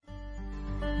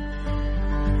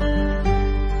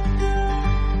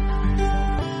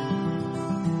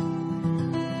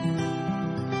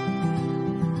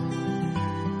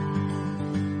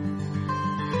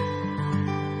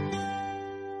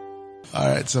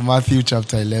right, so Matthew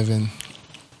chapter 11.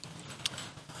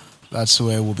 That's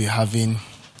where we'll be having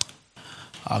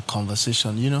our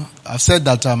conversation. You know, I've said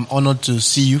that I'm honored to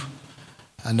see you,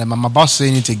 and I'm about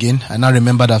saying it again. I now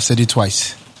remember that I've said it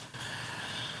twice.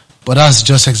 But that's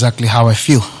just exactly how I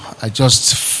feel. I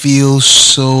just feel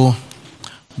so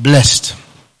blessed.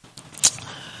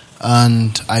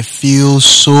 And I feel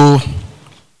so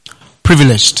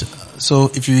privileged.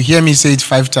 So if you hear me say it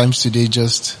 5 times today,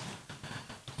 just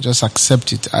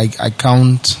accept it. I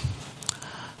count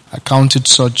it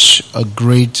such a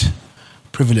great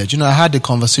privilege. You know, I had a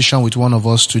conversation with one of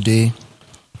us today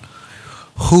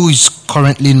who is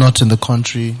currently not in the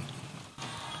country,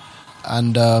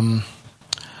 and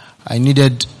I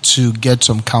needed to get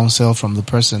some counsel from the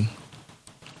person.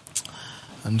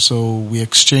 And so we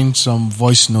exchanged some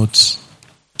voice notes.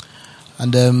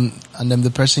 And then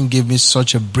the person gave me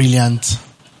such a brilliant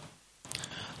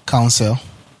counsel.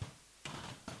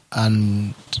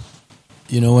 And,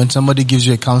 you know, when somebody gives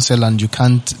you a counsel and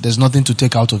there's nothing to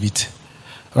take out of it.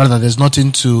 Rather, there's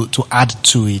nothing to add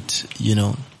to it, you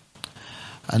know.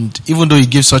 And even though he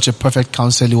gives such a perfect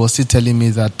counsel, he was still telling me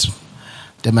that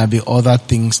there might be other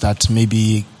things that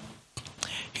maybe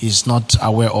he's not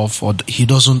aware of or he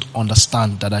doesn't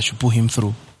understand that I should put him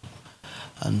through.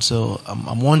 And so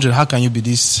I'm wondering, how can you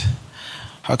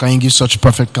give such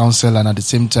perfect counsel and at the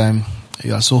same time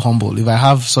you are so humble? If I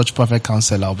have such perfect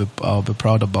counsel, I'll be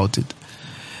proud about it.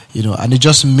 You know, and it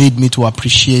just made me to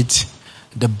appreciate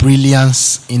the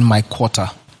brilliance in my quarter.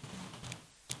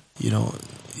 You know,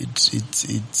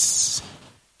 it's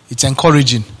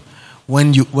encouraging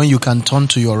when you can turn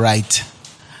to your right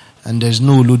and there's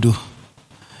no uludu.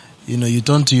 You know, you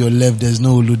turn to your left, there's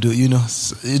no uludu. You know,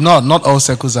 not all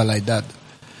circles are like that.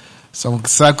 Some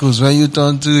circles, when you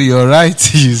turn to your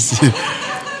right, you see,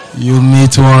 you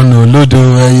meet one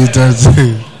uludu when you turn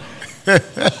to.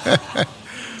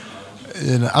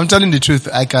 You know, I'm telling the truth.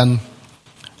 I can,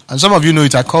 and some of you know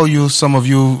it. I call you, some of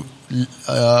you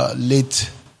late.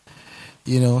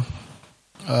 You know,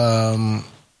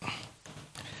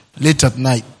 late at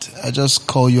night, I just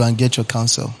call you and get your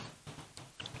counsel.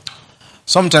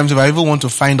 Sometimes if I even want to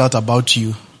find out about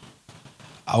you,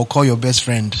 I'll call your best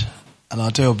friend and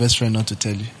I'll tell your best friend not to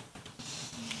tell you.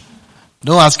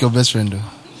 Don't ask your best friend though.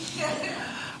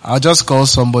 I'll just call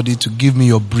somebody to give me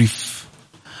your brief.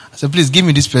 I say, please give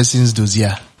me this person's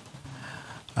dossier.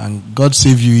 And God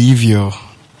save you if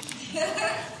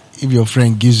your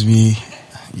friend gives me,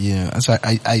 yeah. So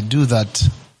I do that,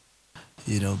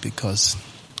 you know, because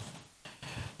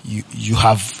you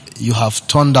have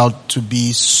turned out to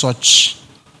be such.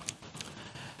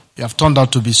 You have turned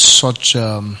out to be such.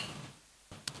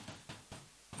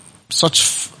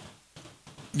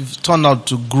 You've turned out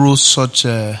to grow such.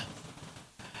 And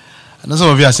some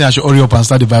of you are saying I should hurry up and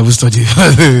start the Bible study.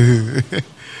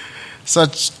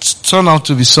 Turn out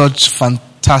to be such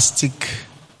fantastic.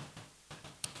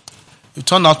 You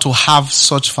turn out to have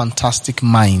such fantastic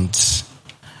minds.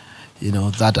 You know,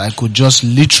 that I could just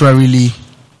literally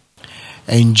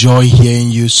enjoy hearing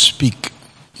you speak,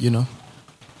 you know.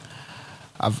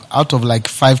 Out of like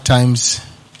 5 times,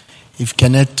 if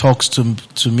Kenneth talks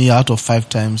to me out of 5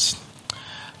 times,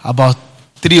 about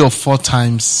 3 or 4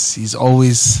 times he's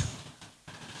always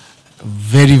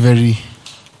very, very,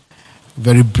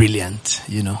 very brilliant,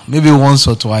 you know. Maybe once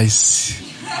or twice.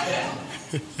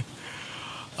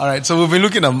 Alright, so we've been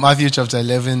looking at Matthew chapter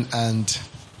 11 and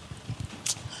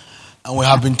we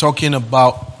have been talking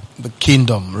about the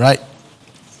kingdom, right?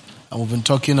 And we've been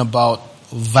talking about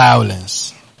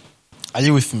violence. Are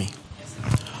you with me?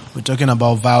 We're talking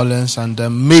about violence, and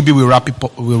maybe we'll wrap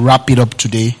it up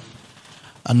today,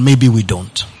 and maybe we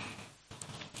don't.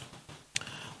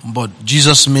 But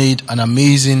Jesus made an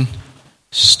amazing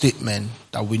statement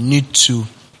that we need to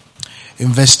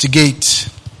investigate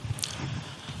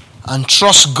and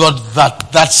trust God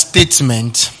that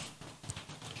statement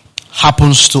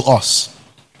happens to us.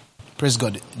 Praise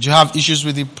God. Do you have issues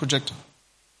with the projector?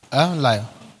 Liar.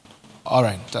 All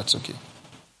right, that's okay.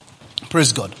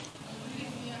 Praise God.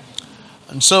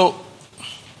 And so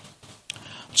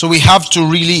we have to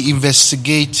really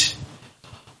investigate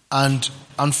and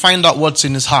find out what's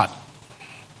in his heart.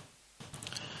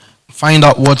 Find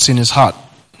out what's in his heart.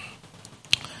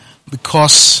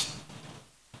 Because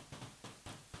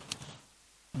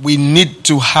we need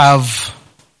to have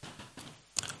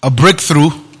a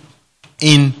breakthrough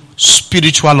in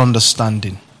spiritual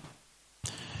understanding.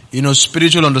 You know,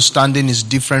 spiritual understanding is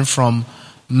different from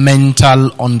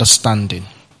mental understanding.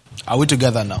 Are we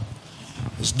together now?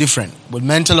 It's different. With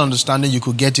mental understanding, you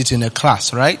could get it in a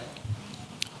class, right?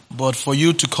 But for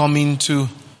you to come into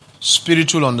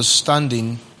spiritual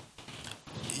understanding,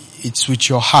 It's with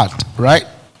your heart, right?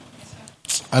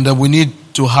 And then we need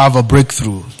to have a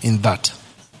breakthrough in that.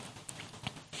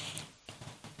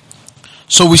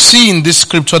 So we see in this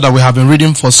scripture that we have been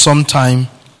reading for some time,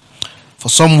 for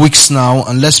some weeks now,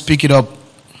 and let's pick it up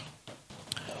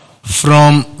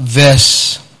from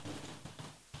verse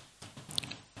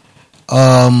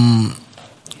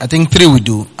I think 3 we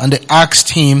do. And they asked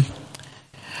him,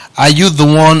 "Are you the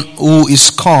one who is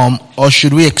come, or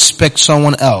should we expect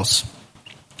someone else?"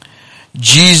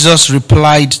 Jesus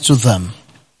replied to them,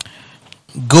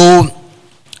 "Go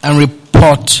and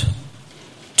report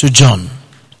to John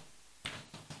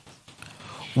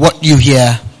what you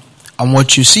hear and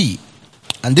what you see."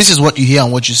 And this is what you hear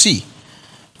and what you see.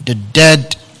 The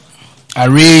dead are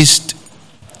raised,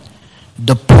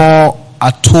 the poor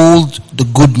are told the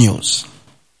good news.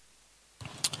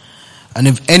 And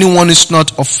if anyone is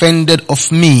not offended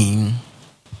of me,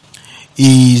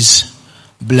 is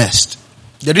blessed.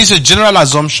 There is a general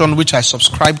assumption which I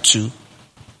subscribe to,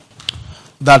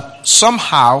 that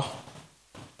somehow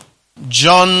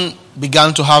John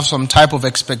began to have some type of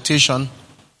expectation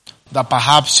that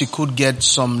perhaps he could get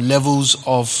some levels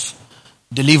of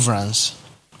deliverance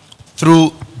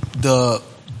through the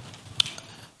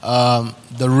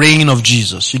reign of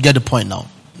Jesus. You get the point now.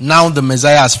 Now the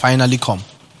Messiah has finally come.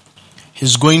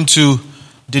 He's going to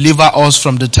deliver us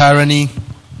from the tyranny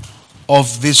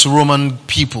of this Roman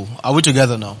people. Are we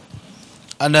together now?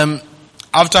 And then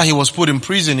after he was put in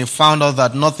prison, he found out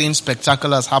that nothing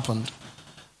spectacular has happened.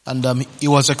 And he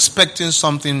was expecting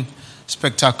something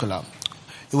spectacular.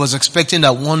 He was expecting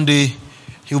that one day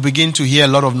he'll begin to hear a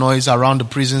lot of noise around the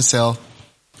prison cell,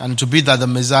 and to be that the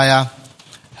Messiah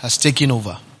has taken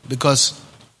over. Because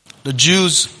the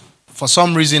Jews, for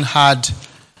some reason, had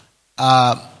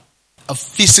a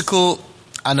physical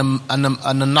and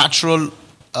a natural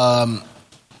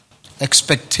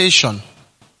expectation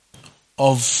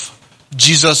of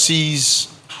Jesus'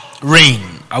 reign.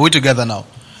 Are we together now?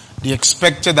 They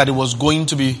expected that it was going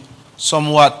to be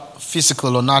somewhat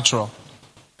physical or natural.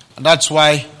 And that's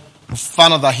why we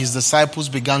found out that his disciples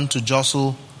began to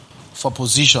jostle for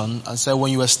position and said,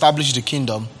 when you establish the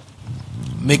kingdom,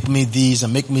 make me this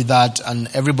and make me that. And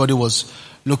everybody was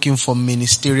looking for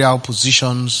ministerial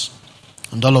positions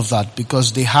and all of that,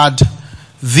 because they had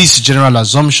this general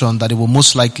assumption that it will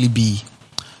most likely be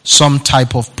some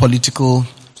type of political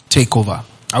takeover.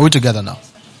 Are we together now?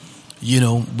 You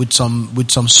know, with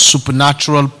some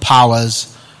supernatural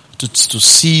powers to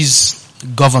seize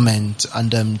government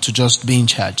and to just be in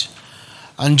charge.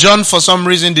 And John, for some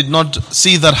reason, did not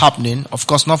see that happening. Of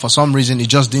course, not for some reason, he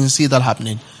just didn't see that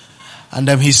happening. And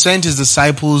he sent his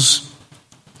disciples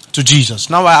to Jesus.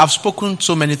 Now, I have spoken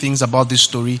so many things about this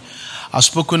story. I've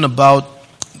spoken about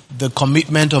the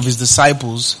commitment of his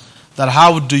disciples, that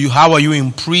how are you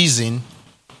in prison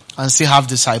and still have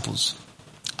disciples?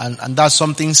 And that's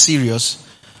something serious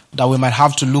that we might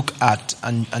have to look at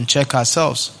and check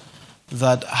ourselves.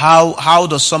 That how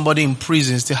does somebody in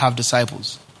prison still have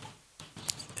disciples?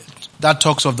 That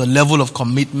talks of the level of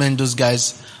commitment those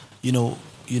guys,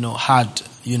 had,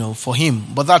 for him.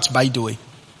 But that's by the way.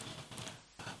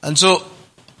 And so,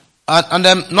 and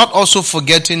I'm not also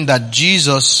forgetting that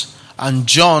Jesus and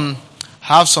John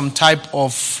have some type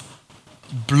of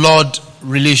blood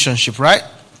relationship, right?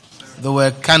 They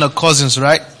were kind of cousins,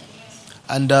 right?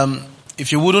 And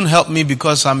if you wouldn't help me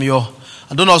because I'm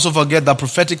and don't also forget that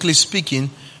prophetically speaking,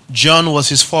 John was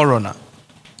his forerunner.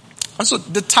 And so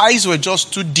the ties were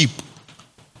just too deep.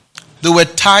 They were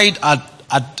tied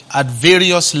at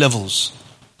various levels.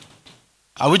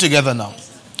 Are we together now?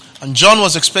 And John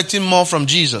was expecting more from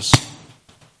Jesus.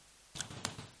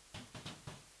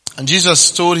 And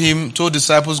Jesus told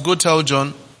disciples, go tell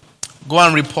John, go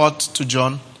and report to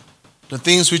John the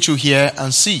things which you hear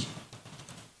and see.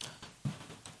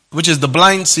 Which is the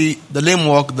blind see, the lame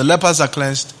walk, the lepers are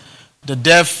cleansed, the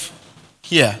deaf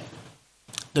hear,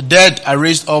 the dead are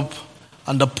raised up,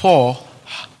 and the poor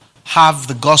have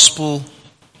the gospel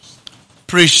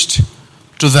preached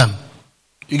to them.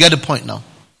 You get the point now?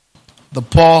 The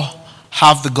poor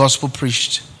have the gospel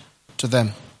preached to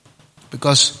them.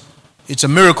 Because it's a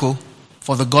miracle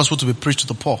for the gospel to be preached to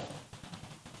the poor.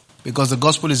 Because the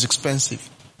gospel is expensive.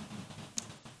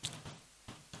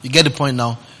 You get the point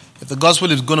now? If the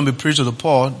gospel is going to be preached to the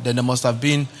poor, then there must have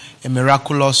been a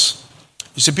miraculous...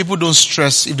 You see, people don't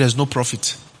stress if there's no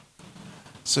profit.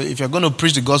 So if you're going to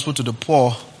preach the gospel to the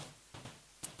poor,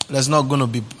 there's not going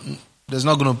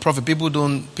to profit. People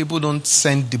don't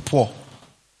send the poor.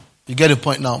 You get the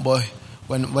point now, boy.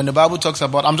 When the Bible talks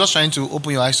about, I'm just trying to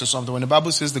open your eyes to something. When the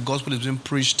Bible says the gospel is being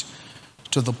preached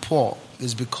to the poor,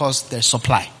 it's because there's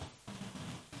supply.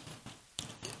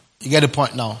 You get the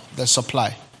point now? The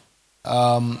supply.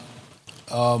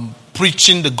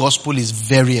 Preaching the gospel is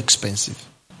very expensive.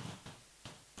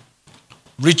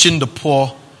 Reaching the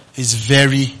poor is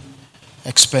very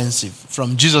expensive.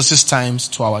 From Jesus' times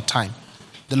to our time.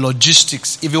 The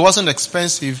logistics. If it wasn't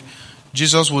expensive,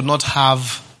 Jesus would not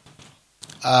have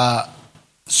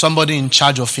somebody in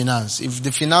charge of finance. If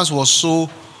the finance was so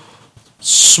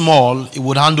small, he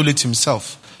would handle it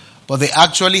himself. But they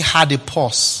actually had a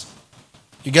pause.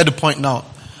 You get the point now?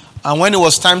 And when it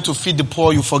was time to feed the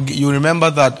poor, you remember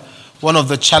that one of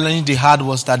the challenges they had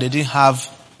was that they didn't have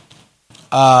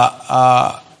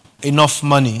enough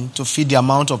money to feed the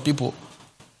amount of people.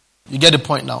 You get the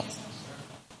point now?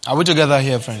 Are we together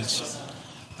here, friends?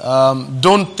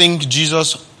 Don't think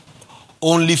Jesus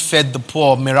only fed the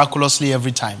poor miraculously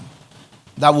every time.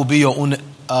 That will be your own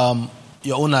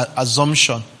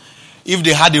assumption. If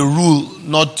they had a rule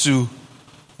not to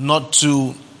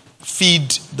feed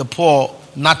the poor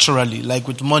naturally, like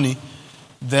with money,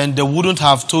 then they wouldn't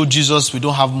have told Jesus we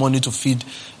don't have money to feed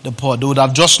the poor. They would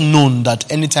have just known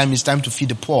that anytime it's time to feed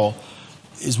the poor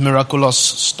is miraculous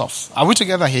stuff. Are we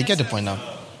together here? Get the point now.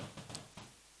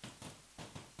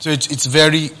 So it's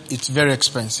very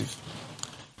expensive.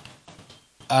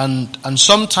 And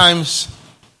sometimes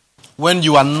when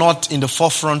you are not in the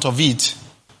forefront of it,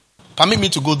 permit me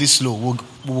to go this slow.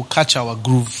 We'll catch our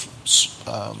groove.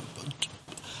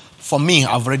 For me,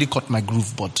 I've already caught my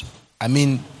groove, but I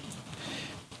mean,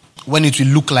 when it will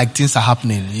look like things are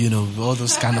happening, all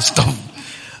those kind of stuff.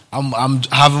 I'm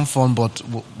having fun, but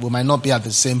we might not be at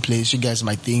the same place. You guys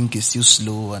might think it's still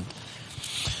slow,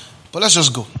 but let's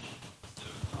just go.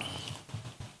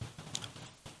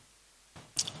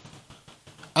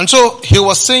 And so he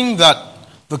was saying that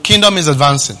the kingdom is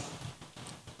advancing.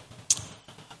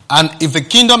 And if the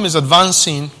kingdom is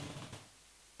advancing,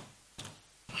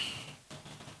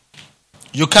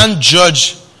 you can't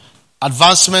judge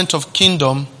advancement of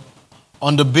kingdom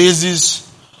on the basis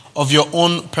of your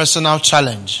own personal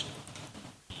challenge.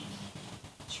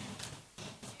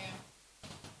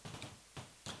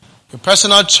 Your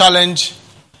personal challenge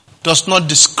does not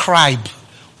describe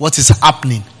what is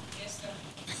happening.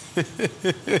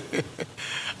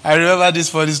 I remember this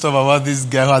funny stuff about this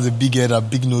guy who has a big head and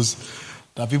big nose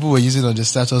that people were using on the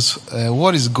status.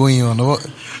 What is going on? What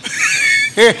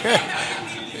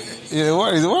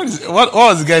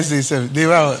was the guy saying?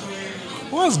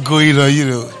 What's going on?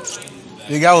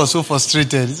 The guy was so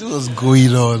frustrated. What was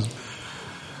going on?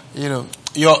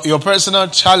 Your personal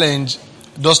challenge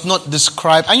does not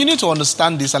describe, and you need to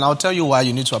understand this, and I'll tell you why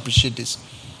you need to appreciate this.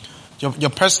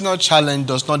 Your personal challenge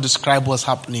does not describe what's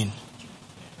happening.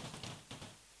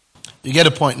 You get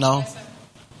the point now? Yes, sir.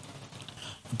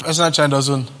 The personal challenge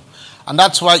doesn't. And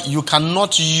that's why you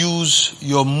cannot use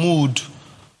your mood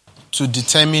to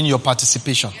determine your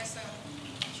participation. Yes, sir.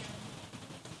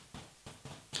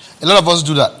 A lot of us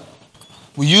do that.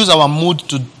 We use our mood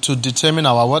to determine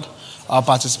our what? Our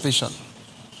participation.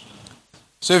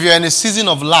 So if you're in a season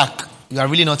of lack, you are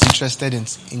really not interested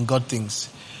in God things.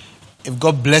 If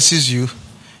God blesses you,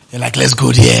 you're like, let's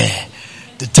go there.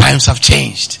 The times have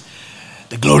changed.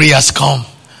 The glory has come.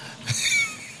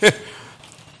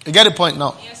 You get the point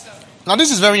now? Yes, sir. Now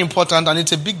this is very important and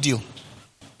it's a big deal.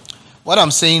 What I'm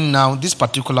saying now, this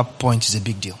particular point is a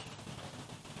big deal.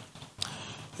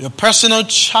 Your personal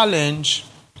challenge,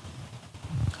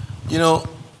 your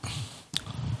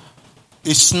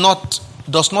personal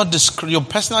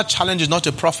challenge is not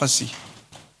a prophecy.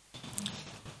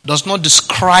 Does not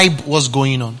describe what's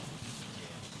going on.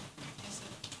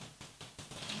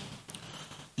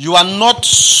 You are not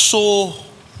so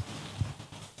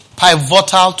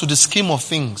pivotal to the scheme of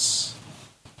things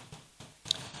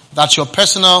that your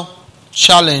personal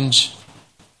challenge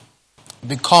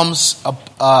becomes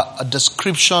a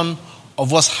description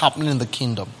of what's happening in the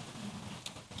kingdom.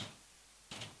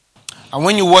 And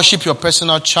when you worship your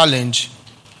personal challenge,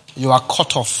 you are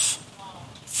cut off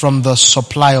from the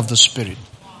supply of the Spirit.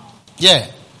 Yeah.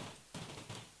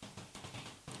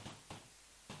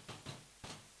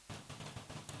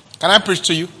 Can I preach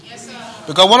to you? Yes, sir.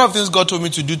 Because one of the things God told me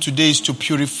to do today is to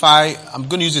purify. I'm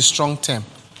going to use a strong term.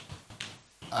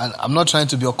 And I'm not trying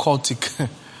to be occultic.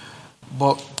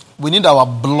 But we need our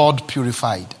blood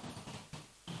purified.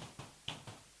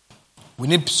 We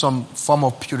need some form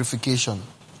of purification.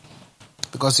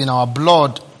 Because in our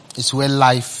blood is where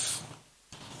life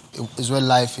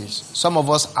is. Some of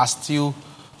us are still,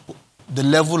 the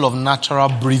level of natural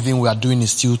breathing we are doing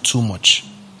is still too much.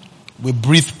 We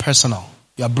breathe personal.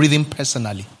 You are breathing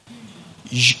personally.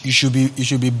 You should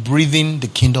be breathing the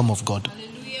kingdom of God.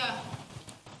 Hallelujah.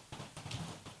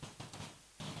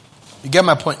 You get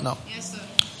my point now? Yes, sir.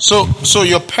 So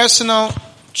your personal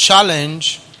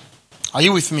challenge. Are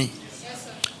you with me? Yes,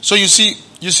 sir. So you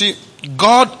see,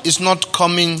 God is not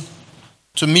coming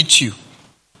to meet you.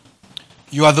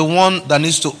 You are the one that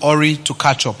needs to hurry to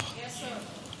catch up. Yes, sir.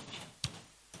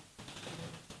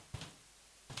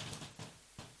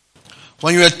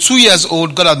 When you were 2 years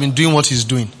old, God has been doing what He's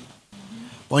doing.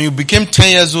 When you became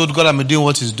 10 years old, God has been doing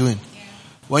what He's doing. Yeah.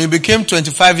 When you became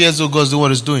 25 years old, God is doing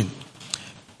what He's doing.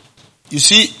 You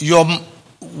see,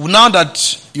 now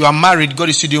that you are married, God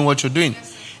is still doing what you're doing.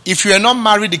 Yes, if you are not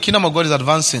married, the kingdom of God is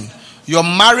advancing. Your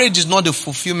marriage is not the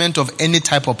fulfillment of any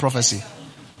type of prophecy.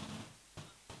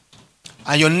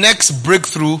 And your next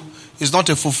breakthrough is not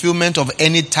a fulfillment of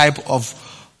any type of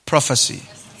prophecy.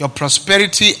 Your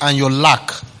prosperity and your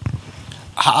lack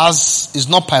is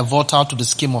not pivotal to the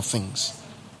scheme of things.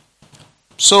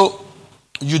 So,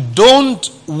 you don't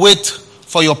wait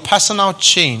for your personal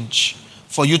change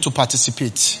for you to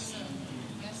participate.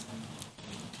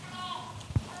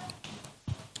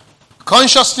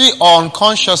 Consciously or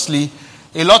unconsciously,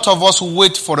 a lot of us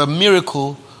wait for a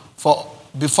miracle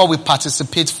before we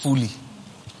participate fully.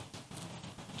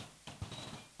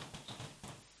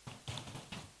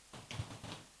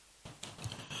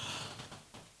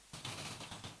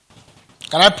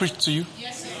 Can I preach to you?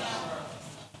 Yes, sir.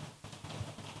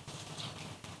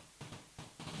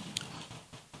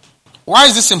 Why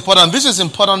is this important? This is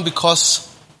important because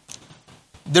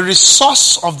the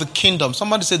resource of the kingdom,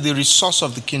 somebody said the resource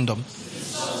of the kingdom.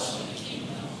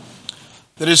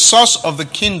 The resource of the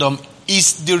kingdom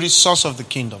is the resource of the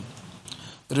kingdom.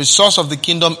 The resource of the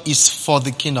kingdom is for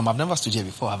the kingdom. I've never stood here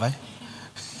before, have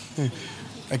I?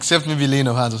 Except maybe laying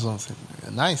of hands or something.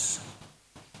 Nice.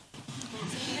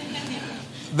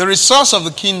 The resource of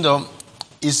the kingdom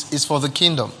is for the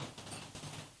kingdom.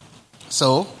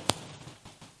 So,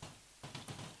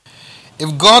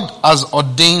 if God has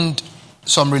ordained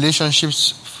some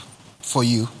relationships for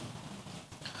you,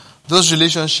 those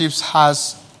relationships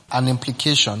has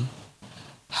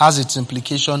its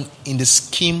implication in the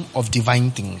scheme of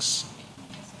divine things.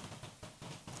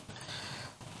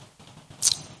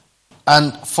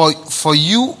 And for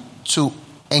you to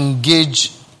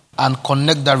engage and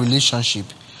connect that relationship,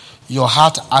 your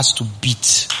heart has to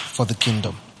beat for the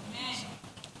kingdom.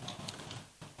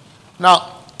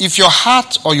 Now, if your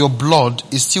heart or your blood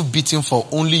is still beating for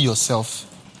only yourself,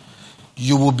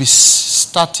 you will be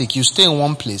static. You stay in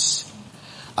one place.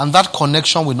 And that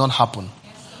connection will not happen.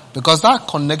 Because that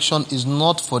connection is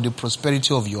not for the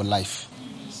prosperity of your life.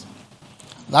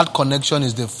 That connection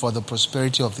is for the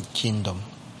prosperity of the kingdom.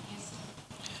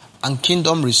 And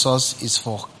kingdom resource is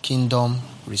for kingdom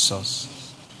resource.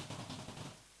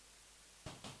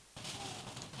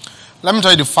 Let me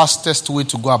tell you the fastest way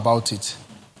to go about it.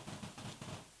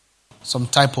 Some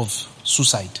type of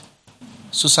suicide.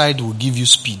 Suicide will give you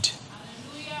speed.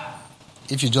 Hallelujah.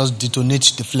 If you just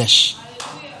detonate the flesh.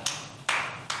 Hallelujah.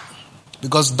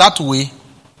 Because that way,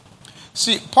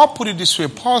 see, Paul put it this way.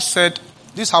 Paul said,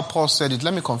 this is how Paul said it.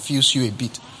 Let me confuse you a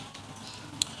bit.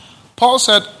 Paul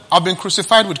said, I've been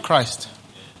crucified with Christ.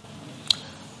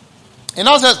 And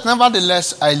now says,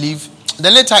 nevertheless I live.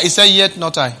 Then later he said, yet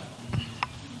not I.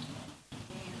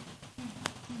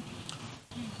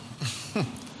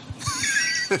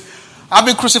 I've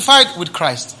been crucified with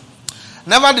Christ.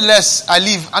 Nevertheless, I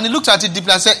live. And he looked at it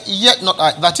deeply and said, yet not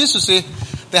I. That is to say,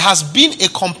 there has been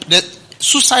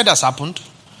suicide has happened.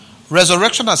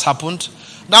 Resurrection has happened.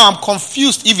 Now I'm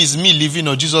confused if it's me living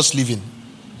or Jesus living.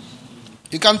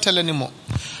 You can't tell anymore.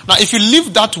 Now, if you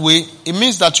live that way, it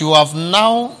means that you have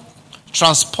now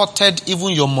transported even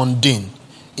your mundane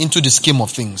into the scheme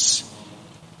of things.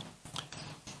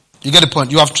 You get the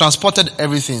point? You have transported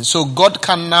everything. So God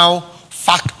can now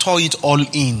factor it all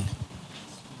in.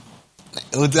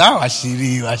 I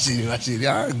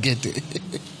get it.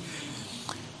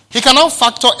 He can now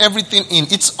factor everything in.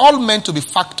 It's all meant to be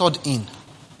factored in.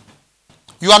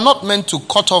 You are not meant to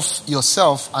cut off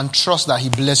yourself and trust that He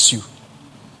bless you.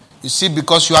 You see,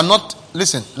 because you are not,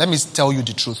 listen, let me tell you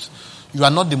the truth. You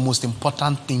are not the most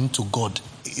important thing to God.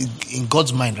 In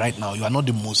God's mind right now, you are not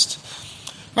the most.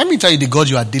 Let me tell you the God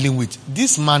you are dealing with.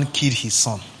 This man killed his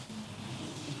son.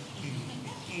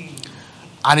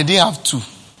 And he didn't have two.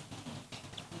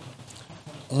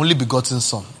 Only begotten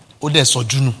son. Ode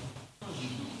Sojunu.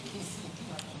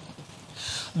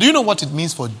 Do you know what it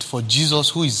means for Jesus,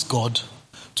 who is God,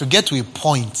 to get to a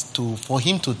point for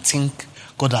him to think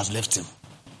God has left him?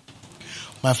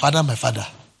 My father, my father.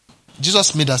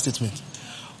 Jesus made that statement.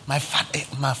 My father,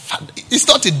 my father. It's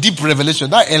not a deep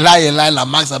revelation. That Eli,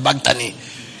 Lama Sabachthani.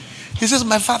 He says,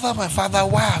 my father,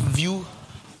 why have you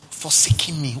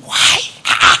forsaken me? Why?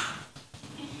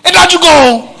 Where did you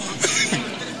go?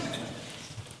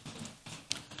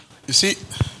 You see,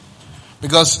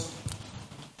 because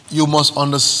you must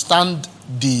understand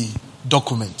the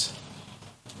document.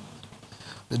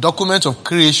 The document of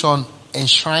creation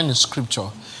enshrined in scripture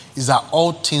is that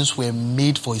all things were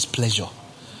made for his pleasure.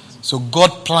 So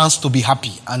God plans to be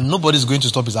happy and nobody's going to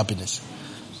stop his happiness.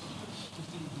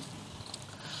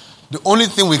 The only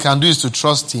thing we can do is to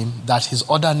trust him that his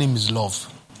other name is love.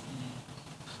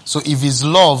 So if his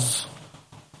love,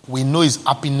 we know his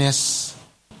happiness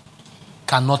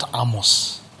cannot harm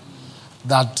us.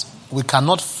 That we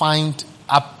cannot find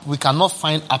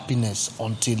happiness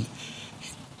until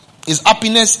his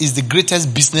happiness is the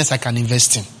greatest business I can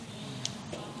invest in.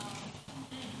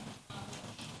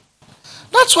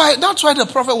 That's why the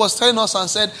prophet was telling us and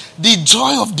said, the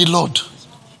joy of the Lord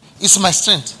is my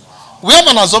strength. We have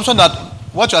an assumption that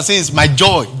what you are saying is my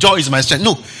joy is my strength.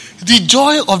 No, the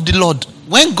joy of the Lord,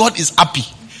 when God is happy,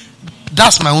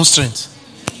 that's my own strength.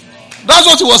 That's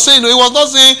what he was saying. He was not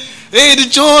saying, hey, the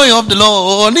joy of the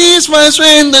Lord is my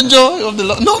strength, the joy of the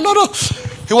Lord. No.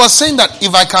 He was saying that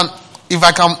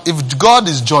if God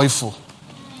is joyful,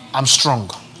 I'm strong.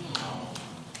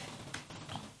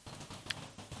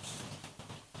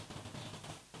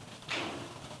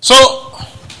 So,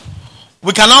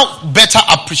 we can now better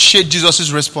appreciate Jesus'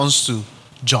 response to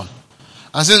John.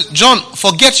 And says, John,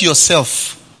 forget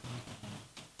yourself.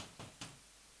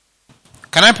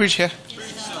 Can I preach here?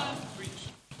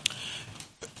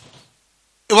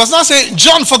 It was not saying,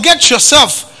 John, forget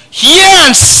yourself. Hear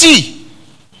and see.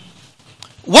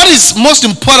 What is most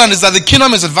important is that the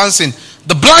kingdom is advancing.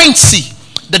 The blind see.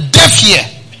 The deaf hear.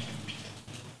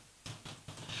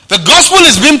 The gospel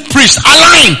is being preached.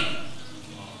 Align.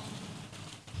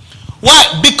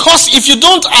 Why? Because if you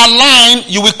don't align,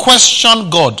 you will question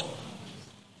God.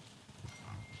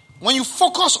 When you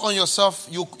focus on yourself,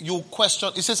 you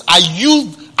question. It says, "Are you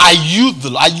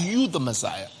the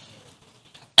Messiah?"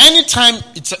 Anytime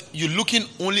you're looking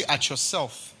only at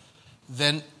yourself,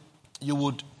 then you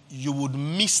would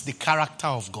miss the character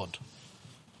of God.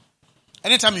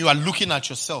 Anytime you are looking at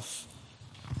yourself,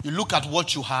 you look at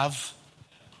what you have,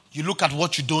 you look at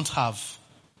what you don't have.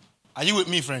 Are you with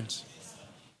me, friends?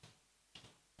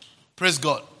 Praise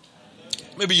God.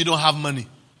 Maybe you don't have money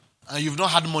and you've not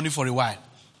had money for a while.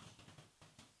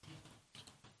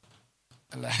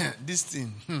 Like, this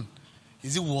thing,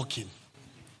 is it working?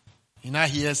 You now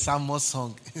hear some more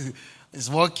song. It's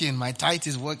working. My tithe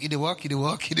is working. It work. And you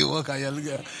look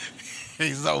at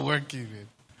it's not working, man.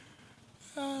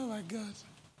 Oh my God.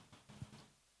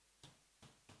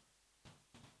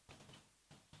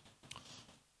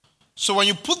 So when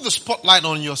you put the spotlight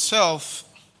on yourself,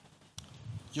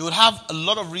 you would have a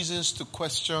lot of reasons to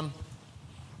question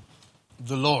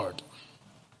the Lord.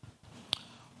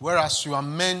 Whereas you are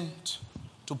meant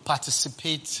to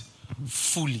participate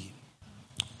fully.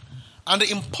 And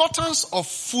the importance of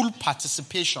full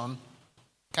participation,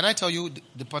 can I tell you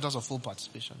the importance of full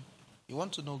participation? You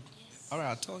want to know? All right,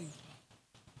 I'll tell you.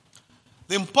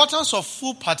 The importance of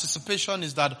full participation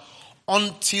is that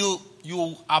until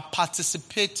you are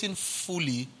participating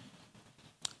fully,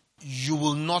 you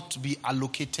will not be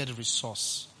allocated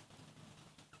resource.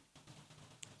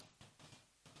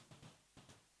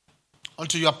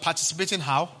 Until you are participating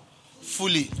how?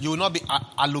 Fully. You will not be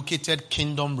allocated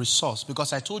kingdom resource.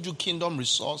 Because I told you kingdom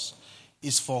resource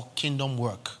is for kingdom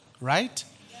work. Right?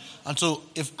 And so,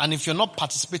 if you're not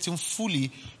participating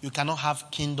fully, you cannot have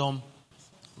kingdom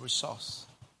resource.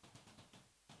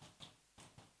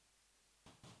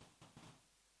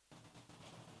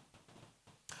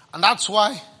 And that's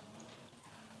why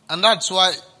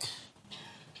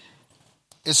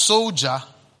a soldier,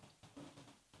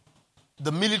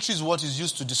 the military is what is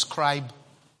used to describe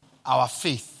our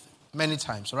faith many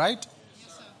times, right?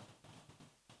 Yes, sir.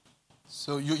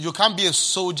 So you can't be a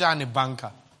soldier and a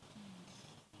banker.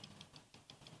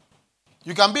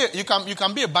 You can be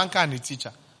a banker and a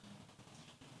teacher.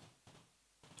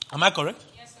 Am I correct?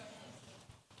 Yes, sir.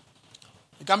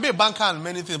 You can be a banker and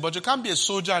many things, but you can't be a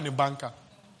soldier and a banker.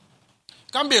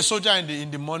 You can't be a soldier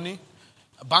in the morning,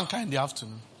 a banker in the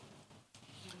afternoon.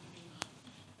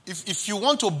 If you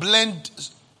want to blend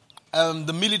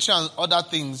the military and other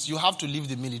things, you have to leave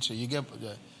the military. You get,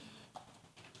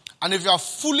 and if you are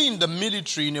fully in the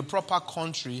military in a proper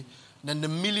country, then the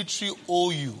military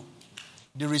owe you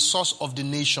the resource of the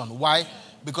nation. Why?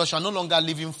 Because you are no longer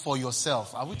living for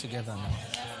yourself. Are we together now?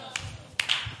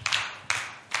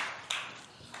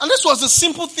 And this was the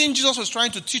simple thing Jesus was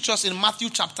trying to teach us in Matthew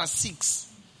chapter 6.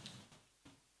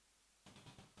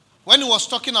 When he was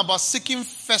talking about seeking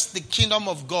first the kingdom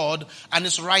of God and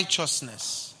his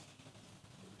righteousness.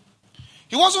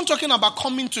 He wasn't talking about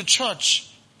coming to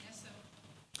church. Yes, sir.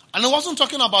 And it wasn't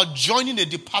talking about joining a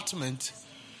department.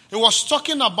 It was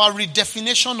talking about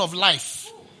redefinition of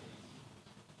life.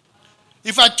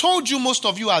 If I told you most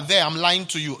of you are there, I'm lying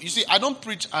to you. You see, I don't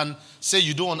preach and say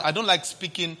you don't. I don't like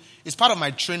speaking. It's part of my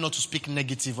training not to speak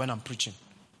negative when I'm preaching.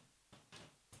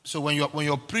 So when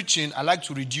you're preaching, I like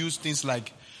to reduce things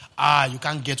like, you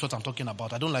can't get what I'm talking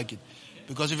about. I don't like it.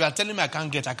 Because if you are telling me I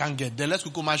can't get, then let's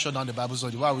go shut down the Bible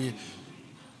study.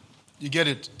 You get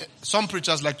it? Some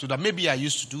preachers like to do that. Maybe I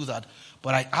used to do that,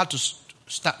 but I had to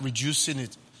start reducing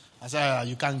it. I said,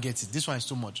 you can't get it. This one is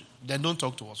too much. Then don't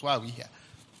talk to us. Why are we here?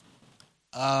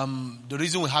 The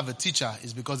reason we have a teacher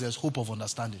is because there's hope of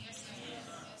understanding.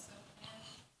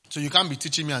 So you can't be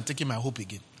teaching me and taking my hope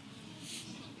again.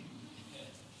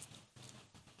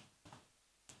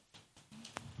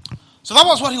 So that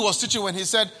was what he was teaching when he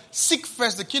said, seek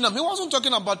first the kingdom. He wasn't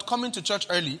talking about coming to church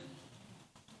early.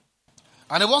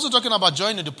 And he wasn't talking about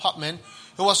joining the department.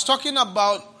 He was talking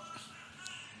about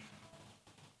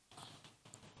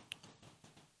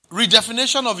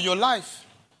redefinition of your life.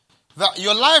 That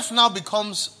your life now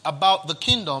becomes about the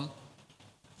kingdom.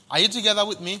 Are you together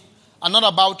with me? And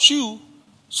not about you,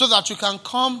 so that you can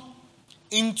come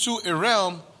into a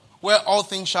realm where all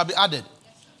things shall be added.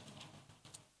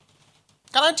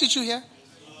 Can I teach you here?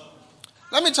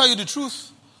 Let me tell you the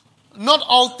truth. Not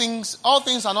all things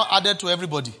are not added to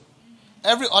everybody.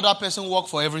 Every other person works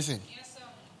for everything.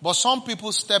 But some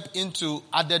people step into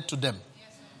added to them.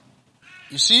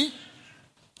 You see?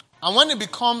 And when it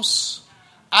becomes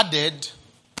added,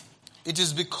 it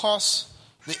is because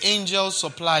the angels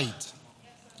supply it.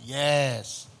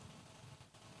 Yes.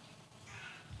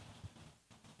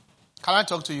 Can I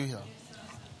talk to you here?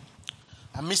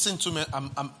 I'm missing too many.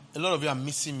 A lot of you are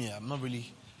missing me. I'm not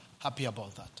really happy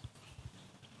about that.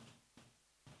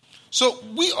 So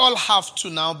we all have to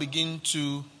now begin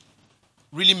to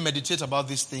really meditate about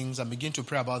these things and begin to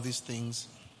pray about these things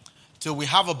till we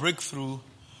have a breakthrough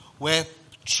where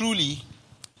truly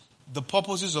the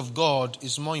purposes of God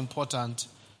is more important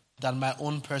than my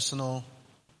own personal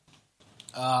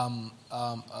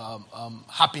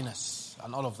happiness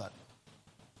and all of that.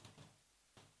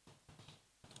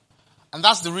 And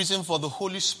that's the reason for the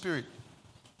Holy Spirit.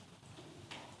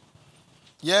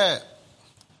 Yeah.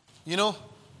 You know,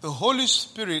 the Holy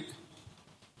Spirit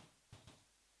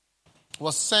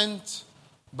was sent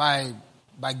by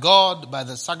God, by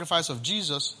the sacrifice of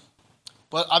Jesus.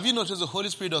 But have you noticed the Holy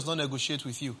Spirit does not negotiate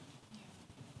with you?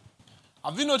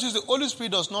 Have you noticed the Holy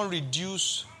Spirit does not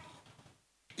reduce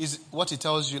is what he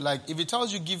tells you? Like, if he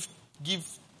tells you give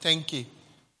 10K,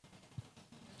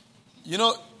 you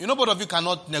know, both of you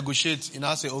cannot negotiate. You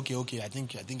know, say, okay, I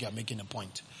think you're making a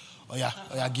point. Oh yeah,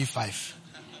 give 5.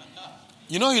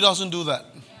 You know, he doesn't do that.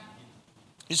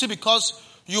 You see, because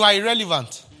you are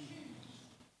irrelevant.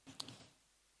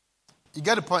 You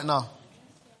get the point now?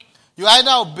 You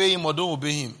either obey him or don't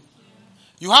obey him.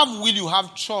 You have will, you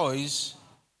have choice.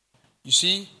 You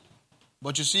see?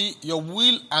 But you see, your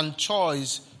will and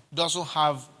choice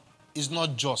is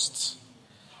not just.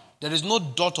 There is no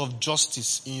dot of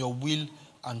justice in your will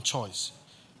and choice.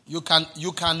 You can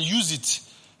use it,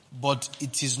 but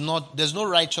it is not, there's no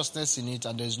righteousness in it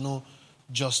and there's no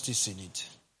justice in it.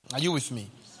 Are you with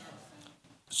me?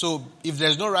 So if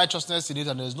there's no righteousness in it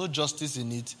and there's no justice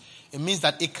in it, it means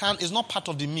that it's not part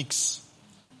of the mix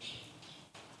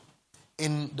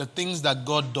in the things that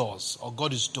God does or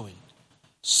God is doing.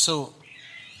 So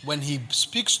when he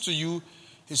speaks to you,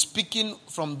 he's speaking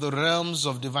from the realms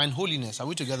of divine holiness. Are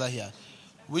we together here?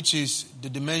 Which is the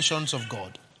dimensions of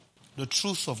God, the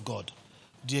truth of God,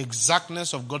 the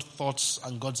exactness of God's thoughts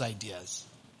and God's ideas.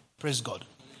 Praise God.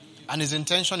 And his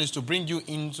intention is to bring you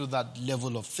into that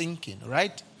level of thinking,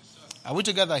 right? Are we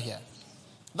together here?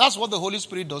 That's what the Holy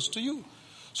Spirit does to you.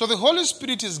 So the Holy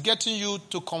Spirit is getting you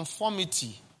to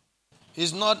conformity.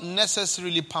 He's not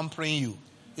necessarily pampering you.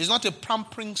 He's not a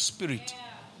pampering spirit.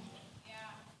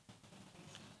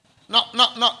 Now,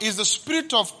 it's the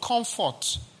spirit of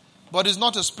comfort, but it's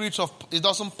not a spirit of, it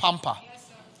doesn't pamper.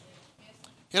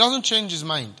 He doesn't change his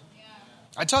mind.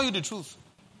 I tell you the truth.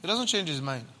 He doesn't change his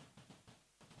mind.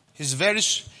 He's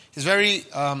very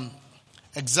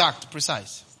exact,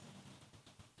 precise.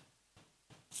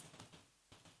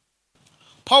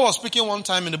 Paul was speaking one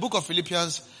time in the book of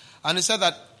Philippians, and he said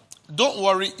that, don't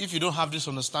worry if you don't have this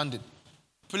understanding.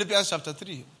 Philippians chapter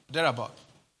 3, thereabout.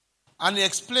 And he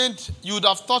explained, you would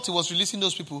have thought he was releasing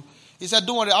those people. He said,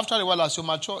 don't worry, after a while as you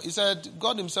mature, he said,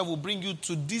 God himself will bring you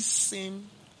to this same.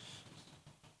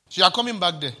 So you are coming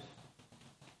back there.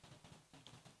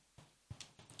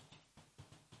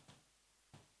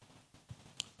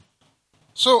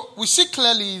 So we see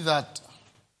clearly that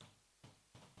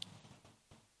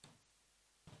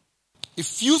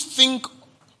If you think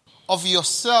of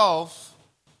yourself,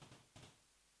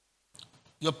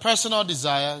 your personal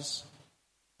desires,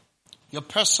 your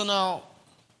personal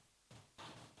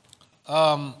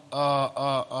I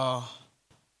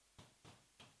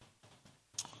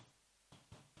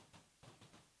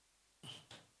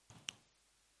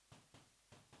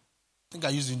think I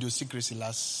used idiosyncrasy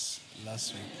last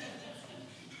week.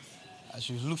 I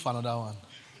should look for another one.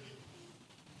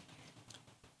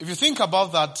 If you think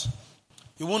about that,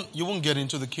 you won't get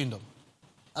into the kingdom.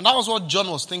 And that was what John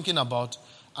was thinking about,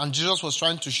 and Jesus was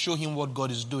trying to show him what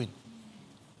God is doing.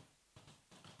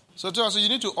 So you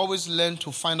need to always learn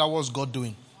to find out what's God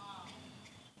doing.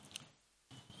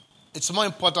 It's more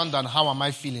important than how am I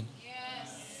feeling.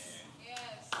 Yes.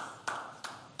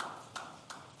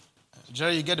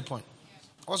 Jerry, you get the point.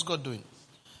 What's God doing?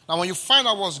 Now, when you find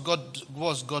out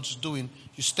what God's doing,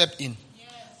 you step in. Yes.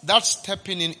 That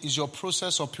stepping in is your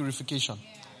process of purification.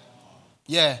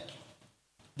 Yeah.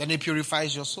 Then it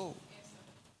purifies your soul. Yes,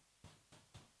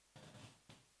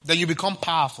 then you become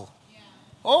powerful. yeah.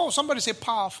 Oh, somebody say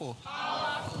powerful.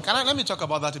 Powerful. Let me talk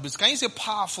about that a bit. Can you say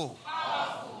powerful?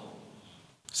 Powerful.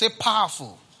 Say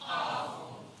powerful.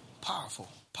 Powerful. Powerful.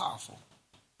 Powerful.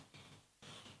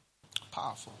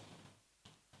 Powerful.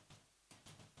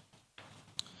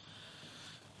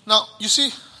 Now, you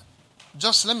see,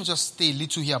 let me stay a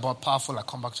little here about powerful. I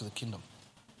come back to the kingdom.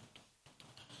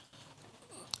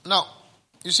 Now,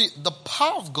 you see, the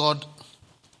power of God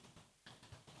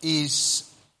is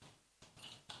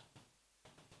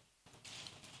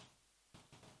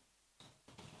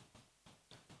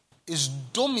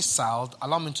domiciled,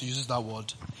 allow me to use that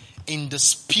word, in the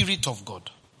Spirit of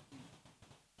God.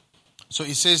 So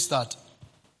it says that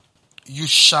you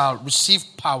shall receive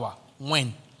power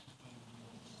when?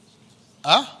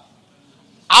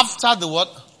 After the what?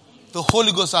 The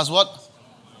Holy Ghost has what?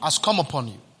 Has come upon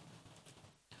you.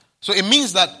 So it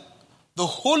means that the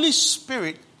Holy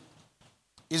Spirit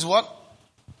is what?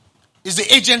 Is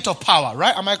the agent of power,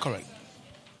 right? Am I correct?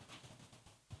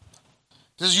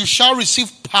 It says you shall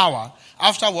receive power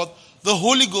after what? The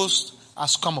Holy Ghost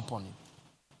has come upon you.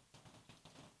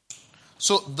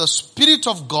 So the Spirit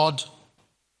of God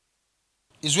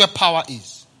is where power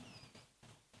is.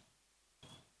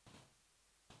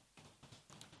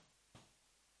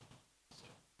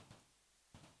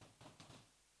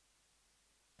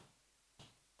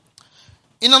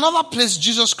 In another place,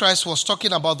 Jesus Christ was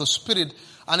talking about the Spirit,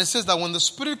 and it says that when the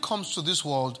Spirit comes to this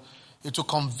world, it will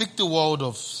convict the world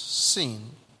of sin.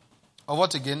 Of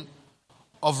what again?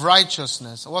 Of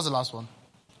righteousness. What's the last one?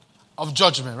 Of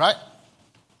judgment, right?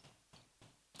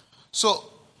 So,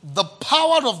 the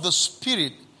power of the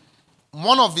Spirit,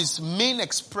 one of its main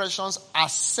expressions are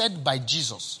said by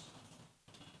Jesus.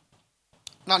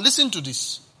 Now, listen to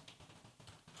this.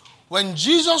 When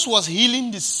Jesus was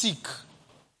healing the sick,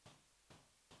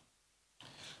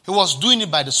 he was doing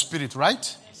it by the Spirit,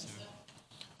 right? Yes,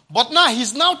 but now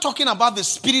he's now talking about the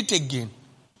Spirit again.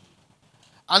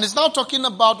 And he's now talking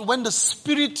about when the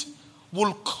Spirit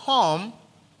will come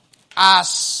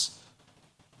as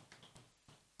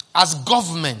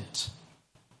government.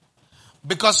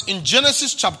 Because in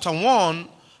Genesis chapter 1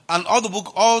 and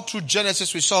all through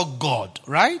Genesis we saw God,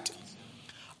 right?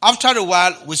 After a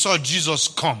while we saw Jesus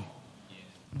come.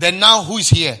 Then now who is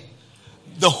here?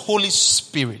 The Holy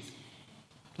Spirit.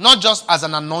 Not just as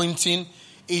an anointing,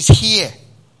 is here.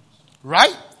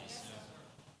 Right?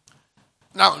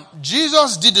 Now,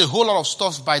 Jesus did a whole lot of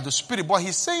stuff by the Spirit, but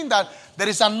he's saying that there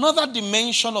is another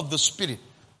dimension of the Spirit.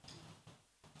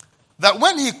 That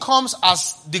when he comes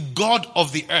as the God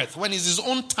of the earth, when it's his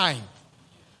own time,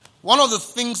 one of the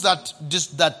things that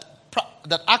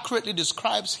accurately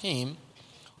describes him,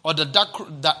 or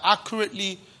that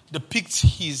accurately depicts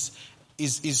his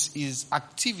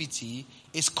activity,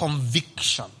 is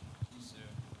conviction.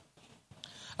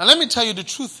 Now let me tell you the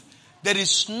truth. There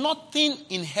is nothing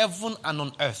in heaven and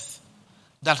on earth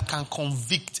that can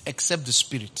convict except the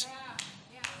Spirit.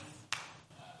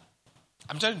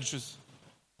 I'm telling you the truth.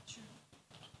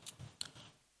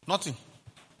 Nothing.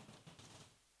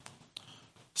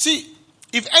 See,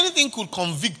 if anything could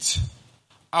convict,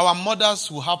 our mothers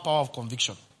will have power of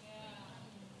conviction.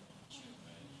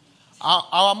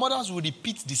 Our mothers will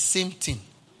repeat the same thing.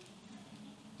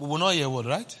 We will not hear a word,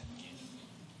 right?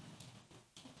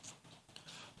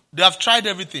 They have tried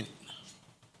everything.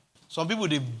 Some people,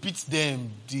 they beat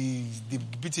them. The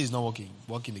beating is not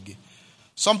working again.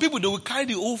 Some people, they will carry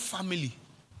the whole family,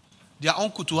 their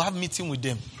uncle, to have meeting with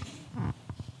them.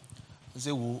 They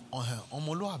say, well,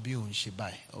 Omoluabi on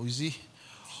Shebai. Or is he?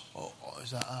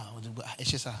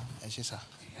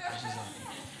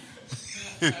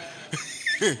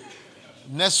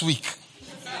 Next week.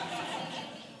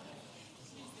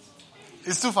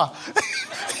 It's too far.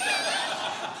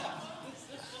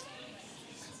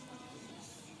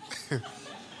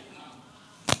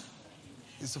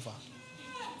 It's too far.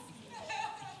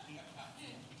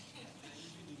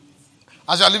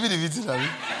 As you are leaving the meeting,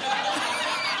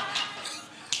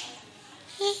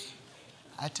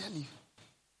 I tell you.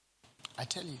 I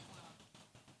tell you.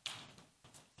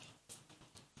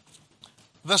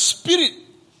 The Spirit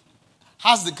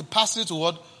has the capacity to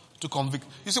what? To convict.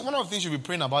 You see, one of the things you should be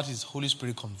praying about is Holy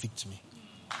Spirit convict me.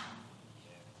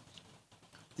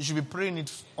 You should be praying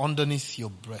it underneath your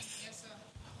breath. Yes, sir.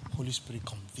 Holy Spirit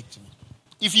convict me.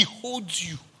 If He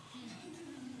holds you,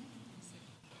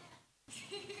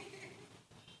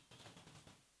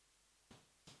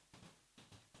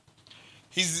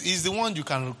 He's the one you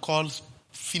can call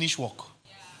finish work.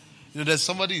 Yeah. You know, there's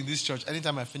somebody in this church,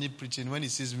 anytime I finish preaching, when he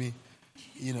sees me,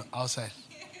 outside,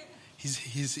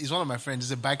 he's one of my friends.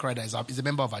 He's a bike rider. He's a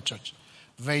member of our church.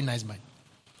 Very nice man.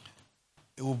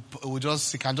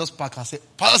 He can just park and say,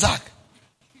 Pastor Zach.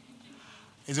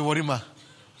 He said, Warima,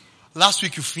 last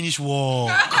week you finished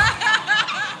work.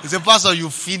 He said, Pastor, you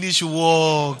finished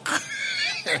work.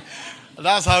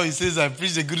 That's how he says I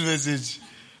preached a good message.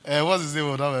 What's his name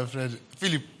of that, my friend?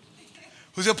 Philip.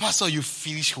 Who said, Pastor, you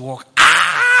finish work.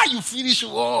 You finish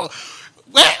work.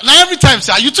 Well, now every time,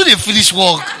 sir, you too they finish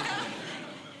work.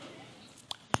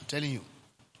 I'm telling you.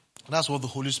 That's what the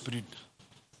Holy Spirit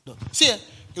does. See,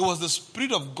 it was the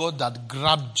Spirit of God that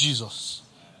grabbed Jesus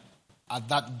at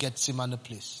that Gethsemane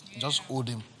place. Just hold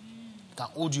him. It can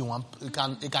hold you one.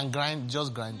 It can grind,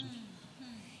 just grind you.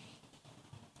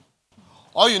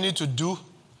 All you need to do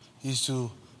is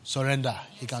to surrender.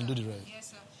 He can do the rest. Yes,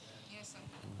 sir. Yes, sir.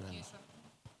 Yes, sir.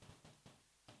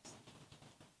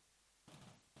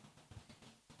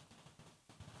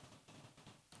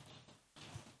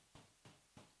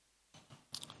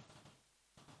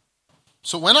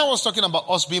 So when I was talking about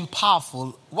us being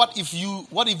powerful, what if you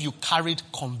carried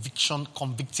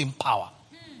convicting power?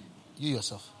 You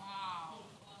yourself. Wow.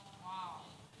 Wow.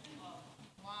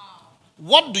 Wow.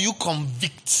 What do you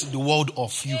convict the world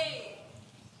of you?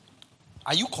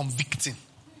 Are you convicting?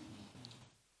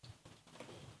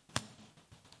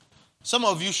 Some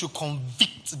of you should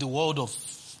convict the world of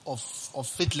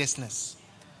faithlessness.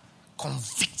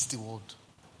 Convict the world.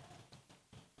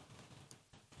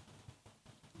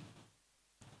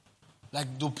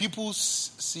 Like, do people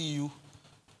see you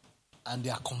and they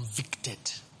are convicted?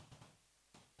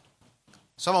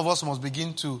 Some of us must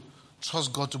begin to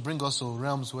trust God to bring us to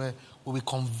realms where we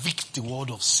convict the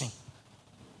world of sin.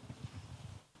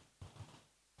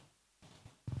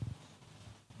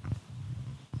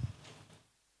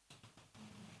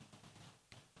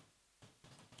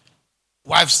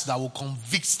 Wives that will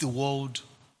convict the world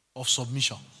of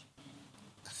submission.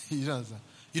 You don't understand?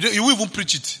 You won't even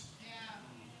preach it. Yeah.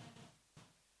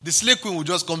 The slave queen will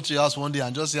just come to your house one day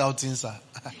and just see how things are.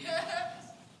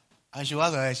 And she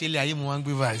was like, Shelly, are you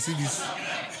hungry? See this?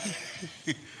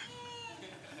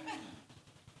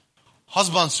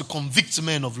 Husbands to convict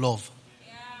men of love.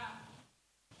 Yeah.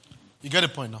 You get the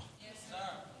point now? Yes, sir.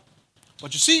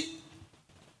 But you see,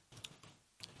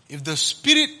 if the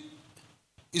Spirit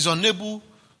is unable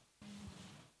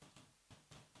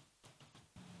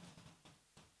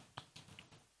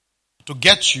to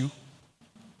get you,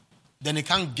 then it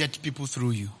can't get people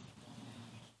through you.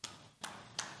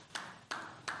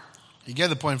 You get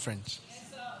the point, friends?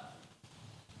 Yes, sir.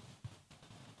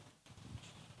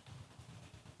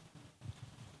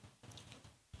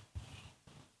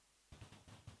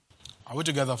 Are we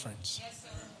together, friends? Yes, sir.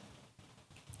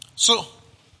 So,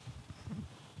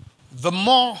 the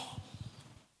more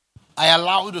I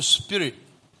allow the Spirit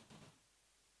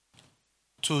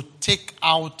to take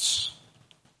out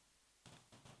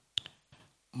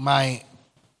my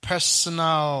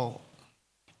personal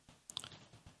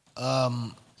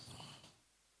that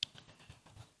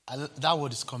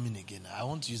word is coming again. I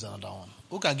want to use another one.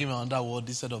 Who can give me another word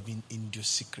instead of in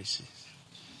idiosyncrasies?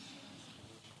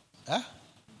 Huh?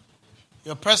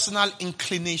 Your personal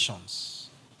inclinations.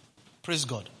 Praise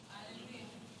God. Hallelujah.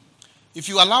 If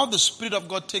you allow the Spirit of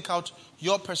God take out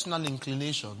your personal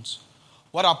inclinations,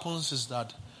 what happens is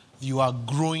that you are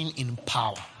growing in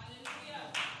power. Hallelujah.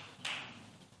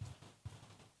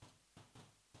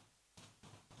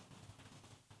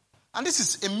 And this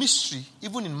is a mystery,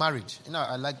 even in marriage. You know,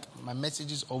 I like my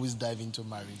messages always dive into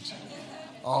marriage.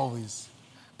 Always.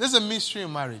 There's a mystery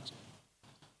in marriage.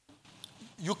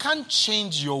 You can't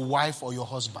change your wife or your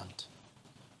husband.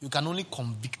 You can only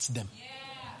convict them. Yeah.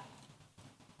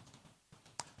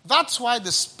 That's why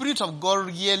the Spirit of God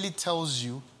really tells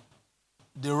you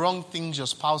the wrong things your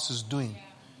spouse is doing.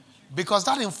 Because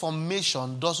that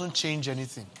information doesn't change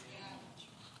anything.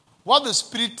 What the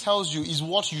Spirit tells you is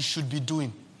what you should be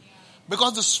doing.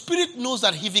 Because the Spirit knows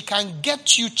that if He can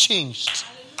get you changed,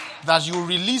 that you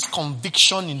release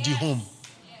conviction in the home.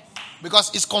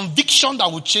 Because it's conviction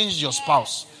that will change your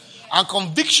spouse. And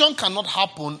conviction cannot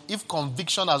happen if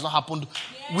conviction has not happened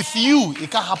with you.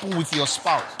 It can't happen with your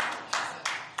spouse.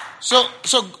 So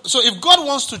if God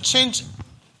wants to change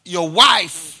your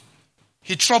wife,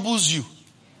 He troubles you.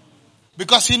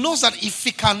 Because He knows that if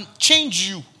He can change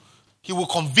you, He will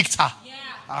convict her.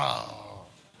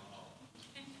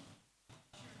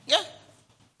 Yeah.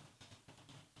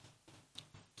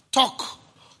 Talk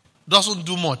doesn't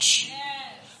do much.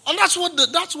 And that's what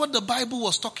the Bible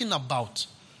was talking about.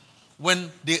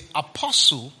 When the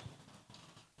apostle,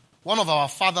 one of our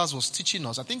fathers, was teaching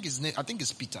us, I think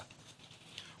it's Peter.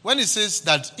 When he says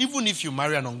that even if you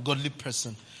marry an ungodly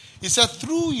person, he said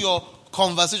through your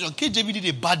conversation, KJB did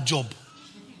a bad job.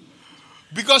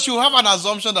 Because you have an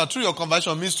assumption that through your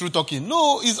conversation means through talking.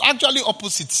 No, it's actually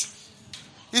opposite.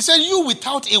 He said you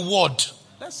without a word.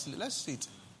 Let's see it.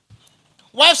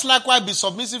 Wives likewise be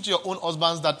submissive to your own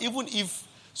husbands, that even if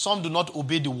some do not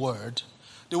obey the word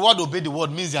obey the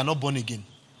word means they are not born again.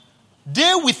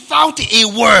 They without a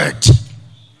word.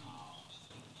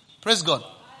 Praise God.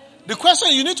 The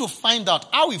question, you need to find out,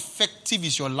 how effective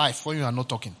is your life when you are not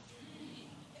talking?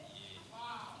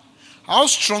 How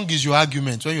strong is your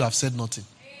argument when you have said nothing?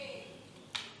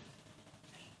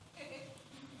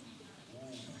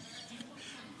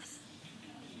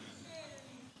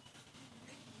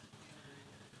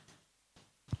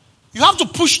 You have to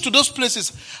push to those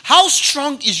places. How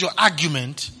strong is your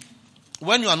argument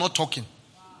when you are not talking?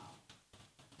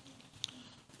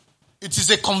 It is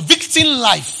a convicting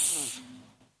life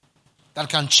that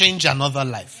can change another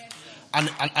life.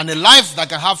 And a life that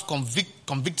can have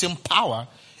convicting power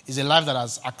is a life that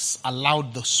has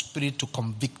allowed the Spirit to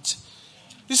convict.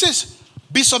 He says,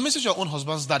 be submissive to your own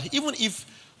husbands, that even if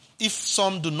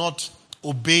some do not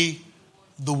obey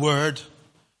the word,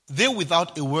 they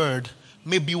without a word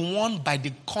may be won by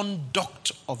the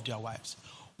conduct of their wives.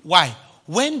 Why?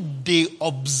 When they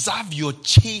observe your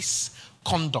chaste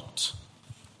conduct.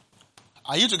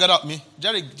 Are you together with me?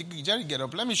 Jerry, get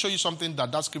up. Let me show you something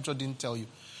that scripture didn't tell you.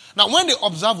 Now, when they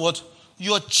observe what?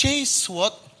 Your chaste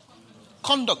what?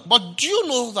 Conduct. But do you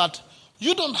know that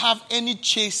you don't have any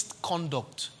chaste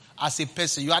conduct as a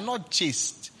person? You are not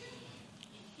chaste.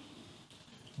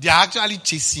 They are actually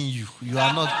chasing you. You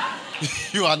are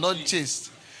not chaste.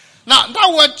 Now,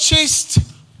 that word chaste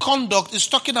conduct is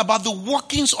talking about the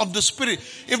workings of the Spirit.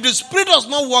 If the Spirit does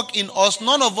not work in us,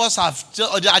 none of us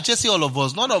they are chasing all of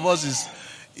us. None of us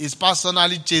is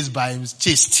personally chased by him.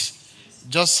 Chaste.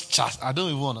 Just chaste. I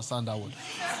don't even understand that word.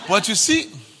 But you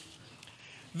see,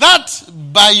 that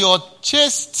by your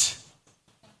chaste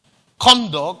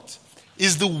conduct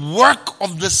is the work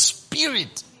of the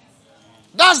Spirit.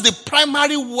 That's the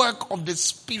primary work of the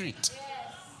Spirit.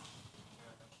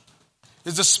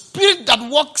 It's the Spirit that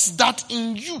works that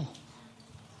in you.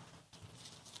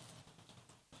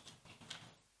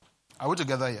 Are we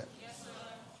together here? Yes, sir.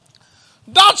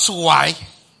 That's why,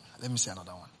 let me say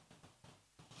another one.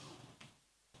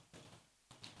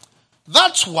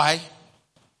 That's why,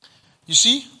 you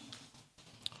see,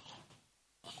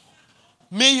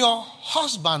 may your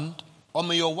husband or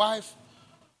may your wife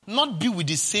not be with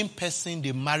the same person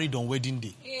they married on wedding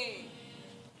day. Hey.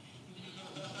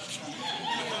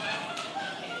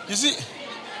 You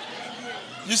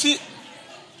see,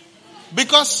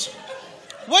 because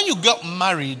when you get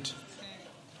married,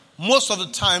 most of the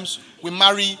times we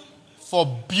marry for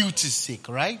beauty's sake,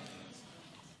 right?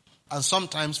 And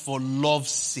sometimes for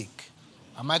love's sake.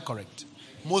 Am I correct?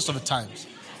 Most of the times.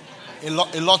 A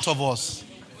lot of us.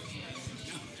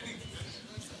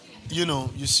 You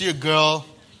know, you see a girl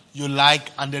you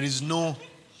like and there is no,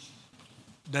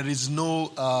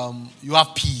 you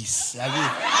have peace.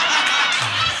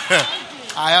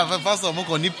 I have a pastor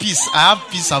who need peace. I have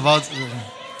peace about.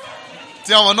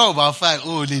 Tell me not about fight.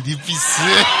 Oh, lady, peace.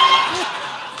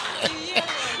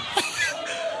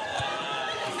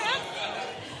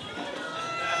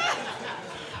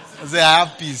 I say I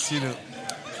have peace, you know.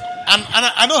 And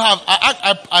I don't have.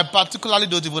 I particularly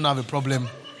don't even have a problem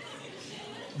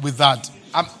with that.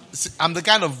 I'm the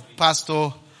kind of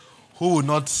pastor who will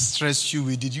not stress you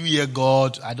with, did you hear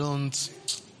God? I don't.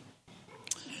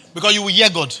 Because you will hear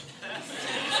God.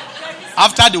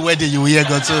 After the wedding, you will hear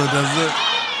God. So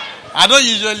I don't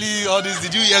usually all this.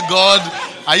 Did you hear God?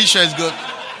 Are you sure it's God?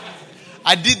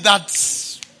 I did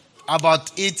that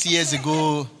about 8 years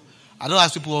ago. I don't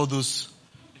ask people all those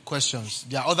questions.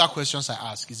 There are other questions I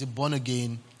ask. Is it born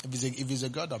again? If it's a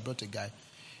girl that brought a guy,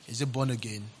 Is he born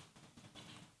again?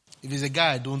 If he's a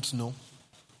guy I don't know,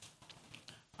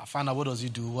 I find out what does he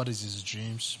do, what is his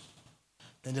dreams.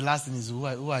 Then the last thing is who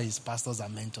are his pastors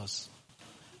and mentors.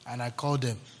 And I call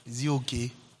them. Is he okay?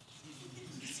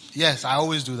 Yes, I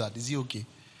always do that. Is he okay?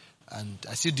 And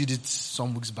I still did it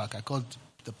some weeks back. I called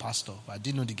the pastor, but I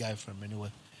didn't know the guy from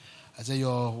anywhere. I said,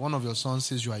 one of your sons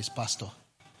says you are his pastor.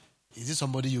 Is this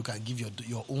somebody you can give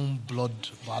your own blood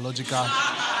biological?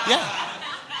 Yeah.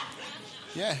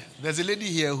 Yeah. There's a lady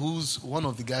here who's one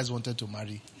of the guys wanted to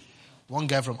marry. One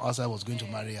guy from outside was going to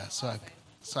marry her. So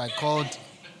I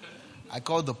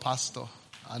called the pastor,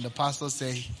 and the pastor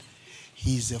said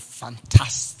he's a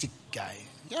fantastic guy.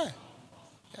 Yeah.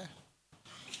 Yeah.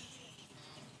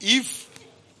 If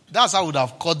that's how I would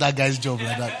have caught that guy's job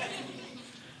like that.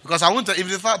 Because I won't tell, if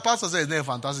the pastor says he's not a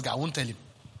fantastic guy, I won't tell him.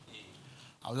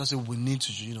 I'll just say we need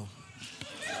to,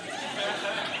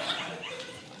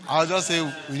 I'll just say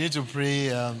we need to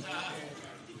pray,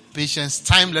 patience.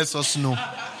 Time lets us know.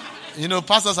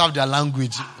 Pastors have their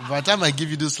language. By the time I give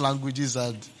you those languages,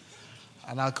 and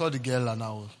I'll call the girl and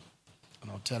I'll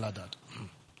tell her that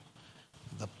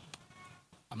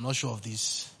I'm not sure of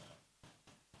this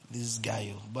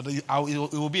guy, but it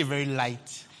will be a very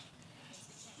light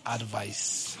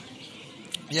advice.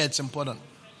 Yeah, it's important.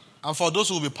 And for those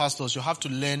who will be pastors, you have to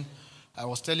learn. I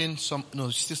was telling still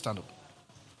stand up.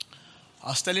 I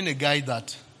was telling a guy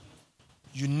that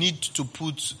you need to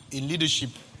put in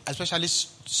leadership, especially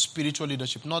spiritual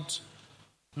leadership, not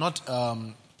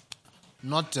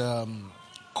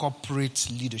corporate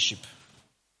leadership.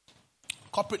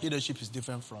 Corporate leadership is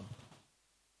different from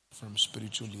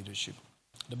spiritual leadership.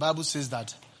 The Bible says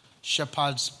that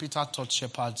Peter taught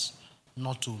shepherds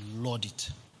not to lord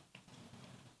it.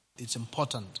 It's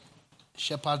important.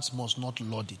 Shepherds must not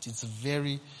lord it. It's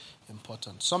very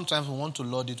important. Sometimes we want to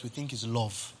lord it, we think it's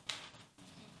love.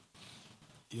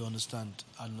 You understand?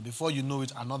 And before you know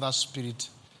it, another spirit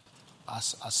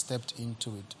has stepped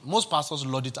into it. Most pastors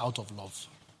lord it out of love,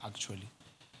 actually.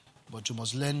 But you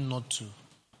must learn not to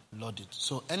lord it.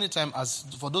 So anytime,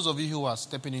 for those of you who are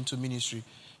stepping into ministry,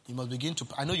 you must begin to,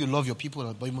 I know you love your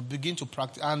people, but you must begin to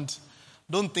practice. And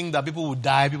don't think that people will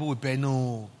die, people will pay.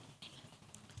 No.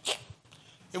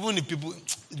 Even if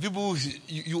people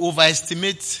you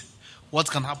overestimate what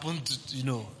can happen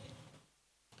to,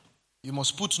 You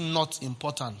must put not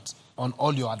important on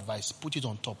all your advice. Put it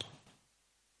on top.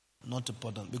 Not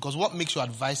important. Because what makes your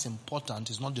advice important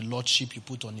is not the lordship you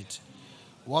put on it.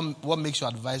 What makes your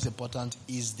advice important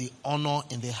is the honor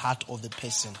in the heart of the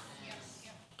person.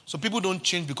 So people don't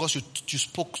change because you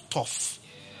spoke tough.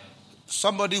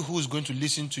 Somebody who is going to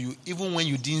listen to you, even when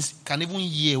you can even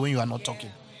hear when you are not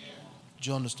talking. Do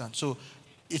you understand? So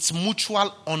it's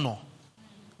mutual honor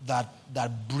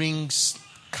that brings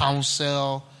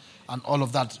counsel and all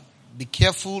of that. Be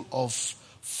careful of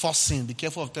forcing. Be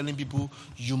careful of telling people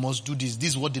you must do this. This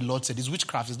is what the Lord said. It's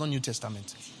witchcraft. It's not New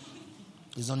Testament.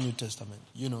 It's not New Testament.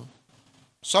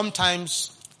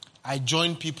 Sometimes I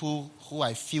join people who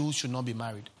I feel should not be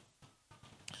married.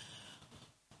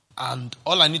 And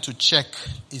all I need to check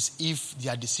is if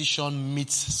their decision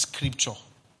meets scripture.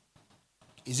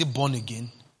 Is it born again?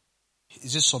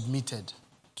 Is it submitted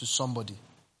to somebody?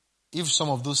 If some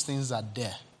of those things are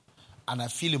there, and I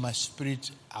feel in my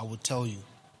spirit, I will tell you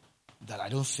that I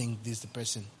don't think this is the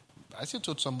person. I still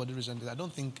told somebody recently, I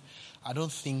don't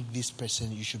think this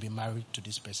person, you should be married to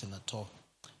this person at all.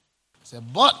 I said,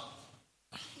 but,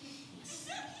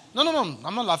 no,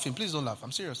 I'm not laughing. Please don't laugh.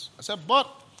 I'm serious. I said, but,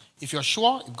 if you're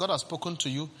sure, if God has spoken to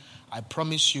you, I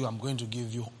promise you I'm going to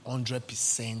give you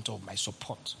 100% of my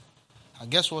support. And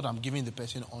guess what? I'm giving the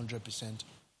person 100%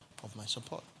 of my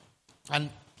support. And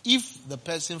if the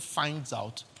person finds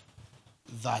out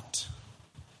that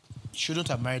you shouldn't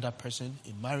have married that person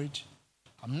in marriage,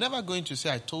 I'm never going to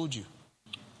say I told you.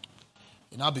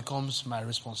 It now becomes my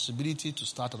responsibility to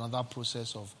start another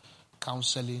process of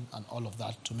counseling and all of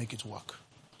that to make it work.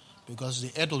 Because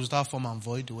the earth was without form and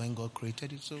void when God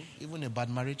created it. So even a bad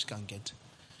marriage can get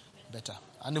better.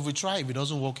 And if we try, if it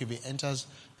doesn't work, if it enters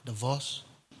divorce,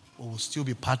 we will still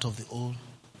be part of the old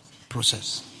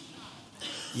process.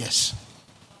 Yes.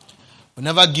 We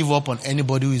never give up on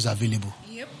anybody who is available.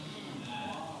 Yep.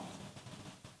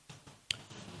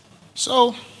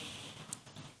 So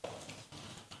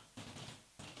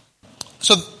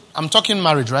I'm talking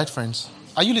marriage, right, friends?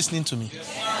 Are you listening to me?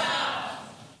 Yes.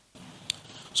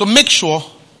 So make sure,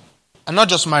 and not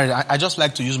just marriage, I just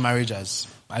like to use marriage as,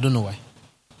 I don't know why.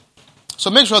 So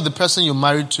make sure the person you're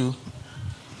married to,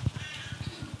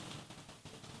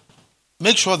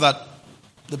 make sure that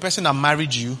the person that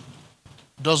married you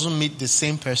doesn't meet the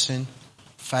same person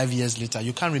 5 years later.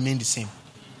 You can't remain the same.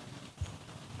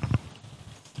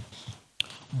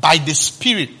 by the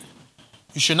Spirit,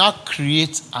 you should not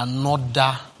create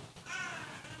another.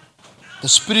 The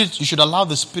Spirit, you should allow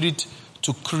the Spirit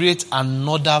to create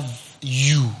another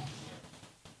you.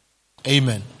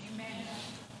 Amen.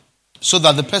 So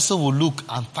that the person will look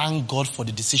and thank God for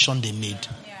the decision they made.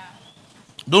 Yeah.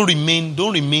 Don't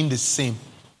remain the same.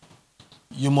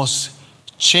 You must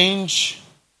change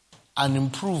and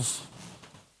improve.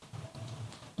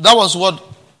 That was what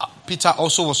Peter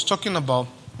also was talking about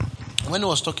when he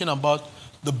was talking about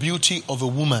the beauty of a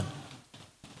woman.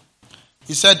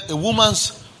 He said a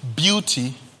woman's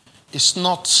beauty is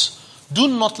not, do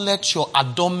not let your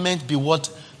adornment be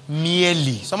what?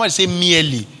 Merely. Somebody say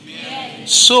merely.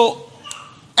 So,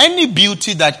 any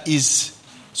beauty that is,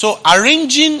 so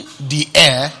arranging the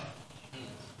hair,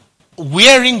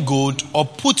 wearing gold, or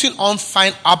putting on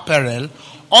fine apparel,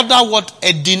 other what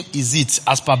heading is it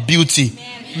as per beauty?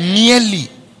 Merely.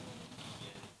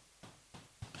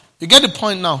 You get the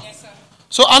point now? Yes, sir.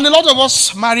 So, and a lot of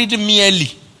us married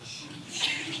merely.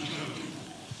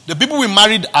 The people we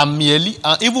married are merely,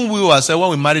 and even we ourselves, when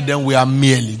we married them, we are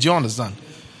merely. Do you understand?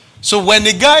 So when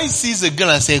a guy sees a girl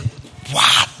and says,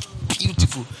 wow,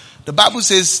 beautiful, the Bible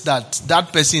says that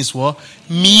that person is what?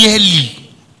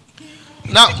 Merely.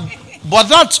 Now, but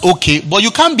that's okay, but you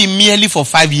can't be merely for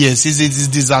 5 years. It's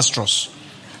disastrous.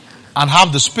 And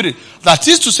have the Spirit. That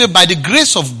is to say, by the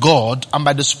grace of God and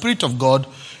by the Spirit of God,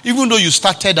 even though you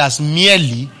started as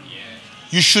merely,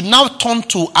 you should now turn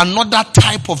to another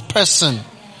type of person.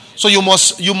 So you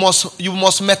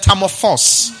must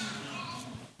metamorphose.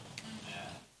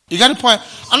 You get the point?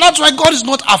 And that's why God is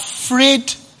not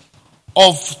afraid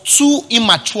of two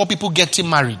immature people getting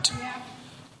married.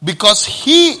 Because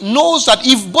he knows that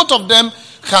if both of them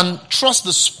can trust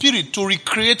the Spirit to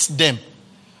recreate them,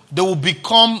 they will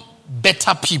become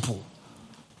better people.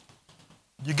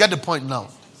 You get the point now?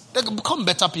 They will become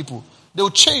better people. They will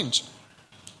change.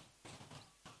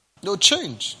 They will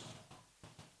change.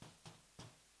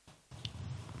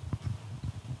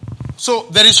 So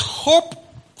there is hope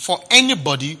for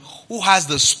anybody who has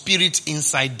the Spirit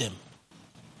inside them.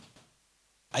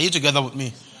 Are you together with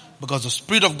me? Because the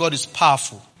Spirit of God is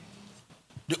powerful.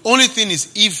 The only thing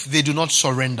is if they do not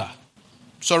surrender.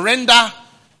 Surrender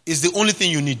is the only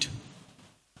thing you need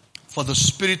for the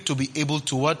Spirit to be able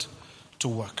to what? To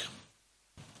work.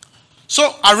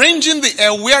 So arranging the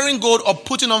hair, wearing gold, or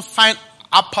putting on fine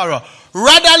apparel.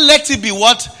 Rather let it be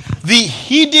what? The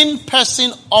hidden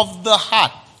person of the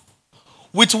heart.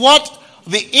 With what?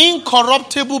 The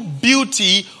incorruptible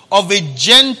beauty of a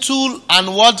gentle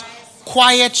and what?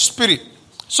 Quiet spirit.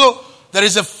 So, there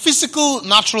is a physical,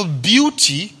 natural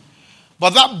beauty,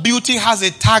 but that beauty has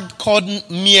a tag called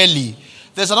merely.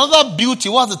 There's another beauty.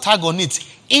 What's the tag on it?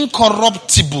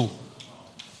 Incorruptible.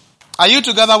 Are you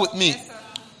together with me? Yes, sir.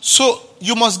 So,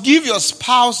 you must give your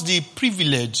spouse the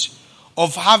privilege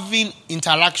of having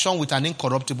interaction with an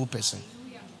incorruptible person.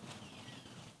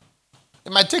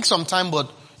 It might take some time,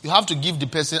 but you have to give the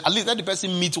person, at least let the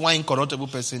person meet one incorruptible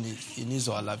person in his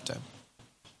or her lifetime.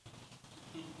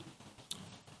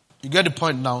 You get the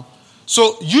point now?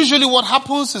 So usually what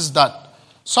happens is that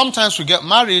sometimes we get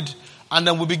married and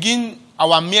then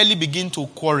our merely begin to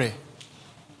quarrel.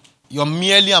 Your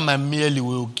merely and my merely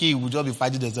will kill. We'll just be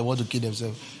fighting themselves, want to kill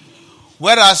themselves.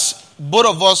 Whereas both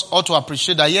of us ought to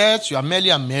appreciate that, yes, you are merely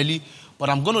and merely, but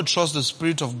I'm going to trust the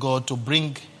Spirit of God to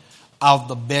bring out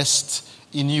the best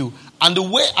in you. And the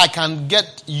way I can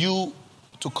get you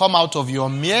to come out of your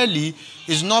merely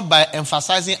is not by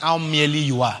emphasizing how merely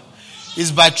you are.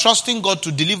 It's by trusting God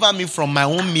to deliver me from my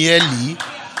own merely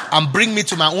and bring me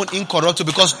to my own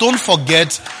incorruptible. Because don't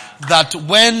forget that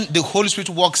when the Holy Spirit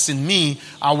works in me,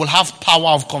 I will have power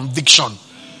of conviction.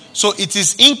 So it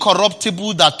is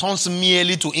incorruptible that turns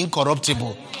merely to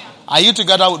incorruptible. Are you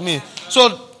together with me?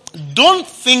 So don't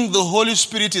think the Holy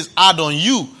Spirit is hard on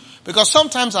you. Because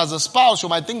sometimes as a spouse, you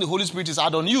might think the Holy Spirit is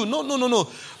hard on you. No.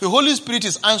 The Holy Spirit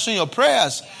is answering your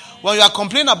prayers. When you are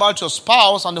complaining about your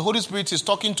spouse and the Holy Spirit is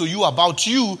talking to you about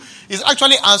you, He's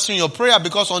actually answering your prayer,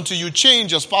 because until you change,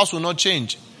 your spouse will not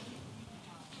change.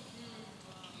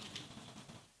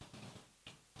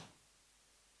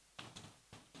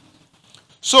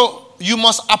 So you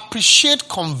must appreciate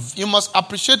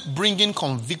bringing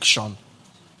conviction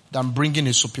than bringing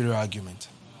a superior argument.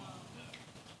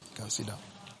 You can see that.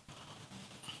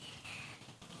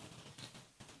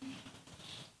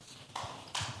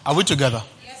 Are we together?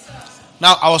 Yes, sir.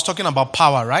 Now, I was talking about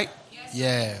power, right? Yes,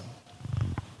 yeah.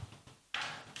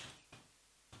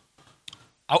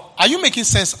 Are you making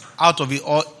sense out of it,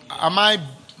 or am I?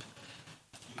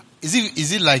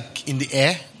 Is it like in the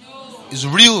air? No. It's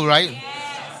real, right?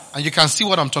 Yes. And you can see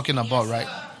what I'm talking about, right?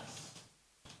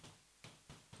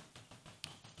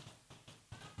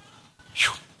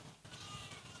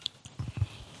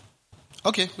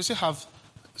 Okay, we still have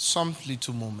some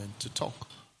little moment to talk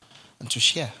and to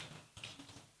share.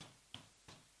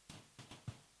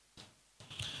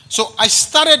 So I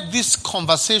started this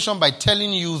conversation by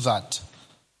telling you that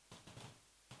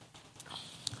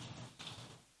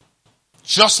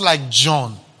just like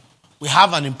John, we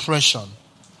have an impression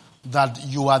that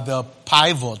you are the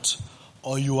pivot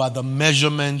or you are the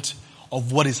measurement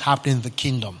of what is happening in the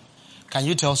kingdom. Can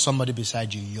you tell somebody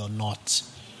beside you, you're not?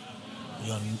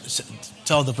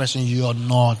 Tell the person, you're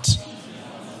not.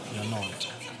 You're not.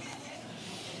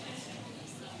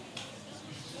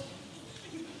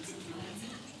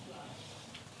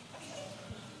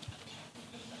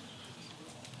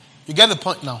 You get the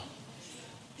point now?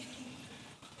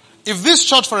 If this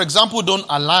church, for example, don't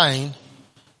align,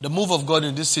 the move of God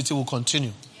in this city will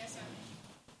continue. Yes, sir.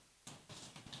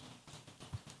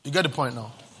 You get the point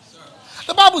now?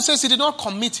 The Bible says he did not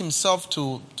commit himself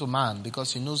to man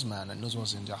because he knows man and knows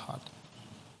what's in their heart.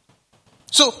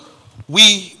 So,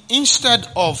 we, instead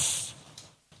of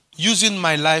using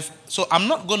my life, so I'm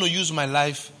not going to use my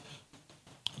life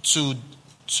to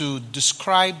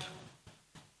describe,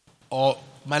 or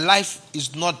my life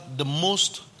is not the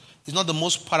most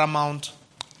paramount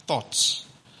thoughts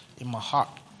in my heart.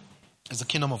 It's the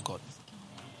kingdom of God.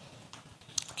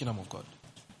 The kingdom of God.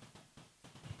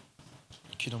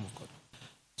 The kingdom of God.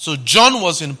 So John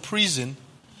was in prison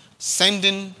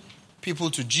sending people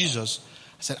to Jesus.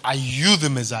 I said, are you the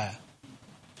Messiah?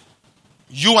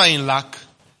 You are in lack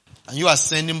and you are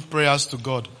sending prayers to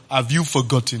God. Have you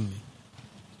forgotten me?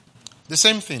 The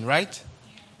same thing, right?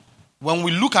 When we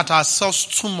look at ourselves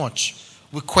too much,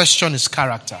 we question his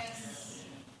character.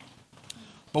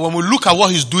 But when we look at what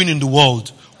he's doing in the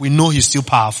world, we know he's still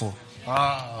powerful.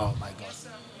 Oh my God.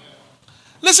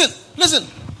 Listen.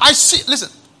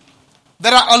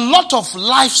 There are a lot of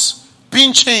lives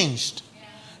being changed.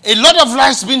 A lot of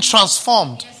lives being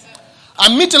transformed. I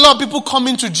meet a lot of people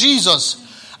coming to Jesus.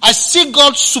 I see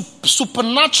God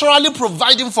supernaturally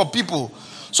providing for people.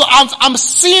 So I'm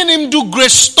seeing him do great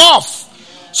stuff.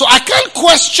 So I can't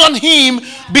question him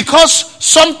because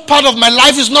some part of my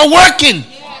life is not working.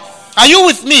 Are you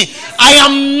with me? I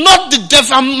am not the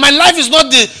devil. My life is not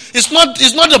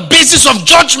the basis of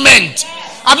judgment.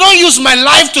 I don't use my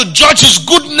life to judge his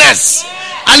goodness.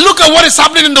 I look at what is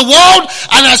happening in the world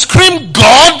and I scream,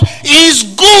 God is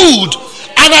good.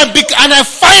 And I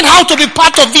find how to be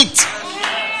part of it.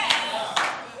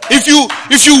 If you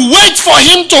wait for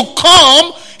him to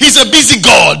come, he's a busy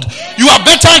God. You are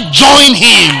better join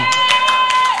him.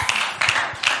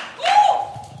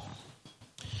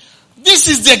 This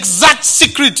is the exact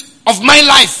secret of my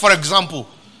life, for example.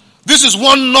 This is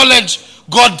one knowledge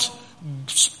God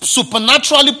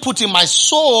supernaturally put in my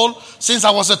soul since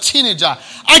I was a teenager.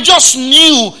 I just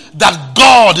knew that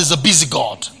God is a busy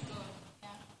God.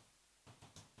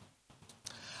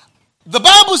 The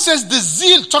Bible says the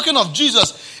zeal, talking of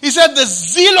Jesus, he said the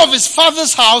zeal of his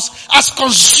father's house has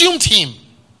consumed him.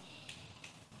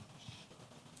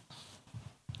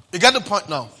 You get the point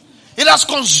now? It has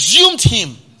consumed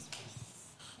him.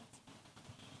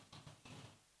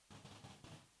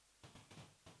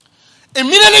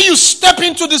 Immediately you step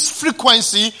into this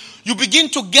frequency, you begin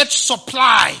to get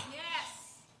supply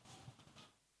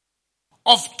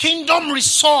of kingdom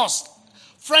resource.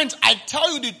 Friends, I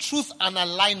tell you the truth and I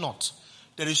lie not.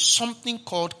 There is something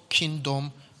called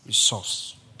kingdom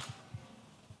resource.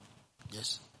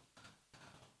 Yes.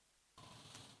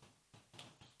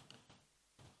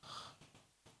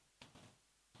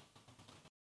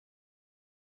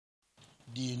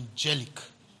 The angelic.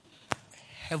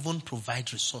 Heaven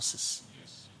provides resources.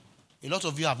 A lot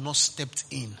of you have not stepped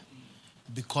in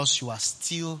because your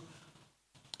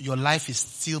life is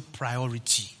still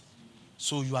priority.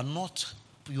 So you are not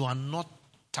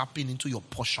tapping into your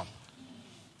portion.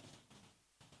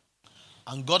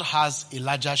 And God has a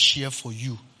larger share for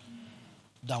you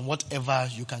than whatever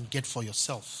you can get for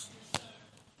yourself.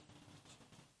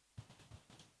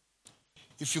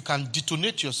 If you can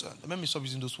detonate yourself, let me stop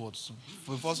using those words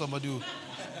before somebody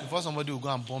will go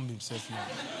and bomb himself now.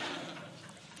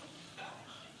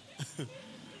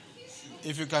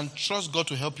 If you can trust God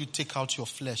to help you take out your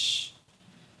flesh,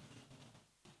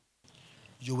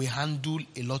 you will handle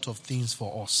a lot of things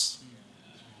for us.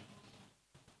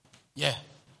 Yeah.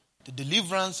 The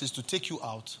deliverance is to take you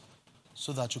out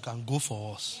so that you can go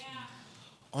for us.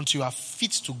 Until you are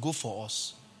fit to go for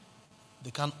us,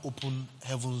 they can't open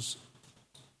heaven's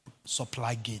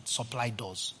supply gate, supply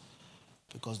doors.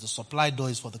 Because the supply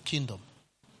door is for the kingdom.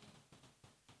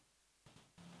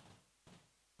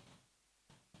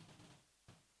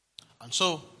 And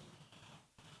so,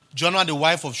 Jonah, the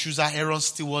wife of Shusha, Aaron's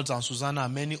stewards, and Susanna,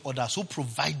 and many others who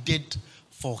provided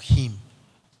for him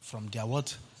from their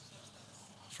what?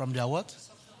 From their what?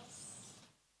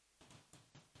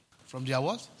 From their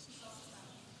what?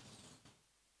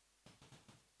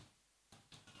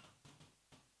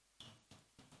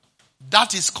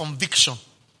 That is conviction.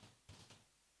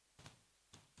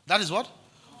 That is what?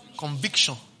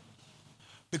 Conviction.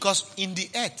 Because in the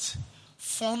earth,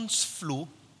 funds flow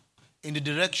in the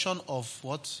direction of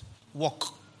what? Work.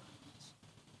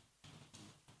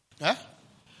 Eh?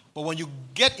 But when you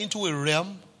get into a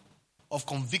realm of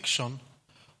conviction,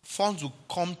 funds will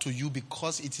come to you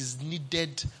because it is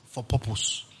needed for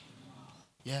purpose.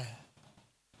 Yeah.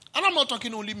 And I'm not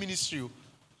talking only ministry.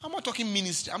 I'm not talking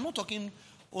ministry. I'm not talking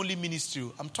only ministry.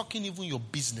 I'm talking even your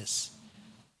business.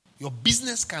 Your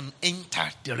business can enter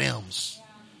the realms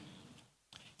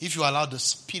if you allow the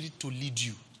Spirit to lead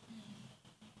you.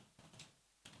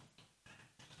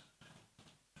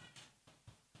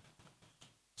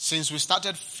 Since we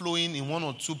started flowing in one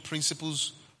or two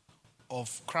principles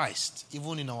of Christ,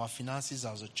 even in our finances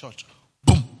as a church,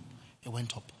 boom, it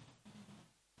went up.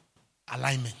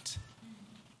 Alignment.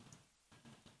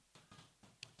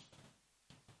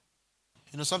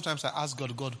 You know, sometimes I ask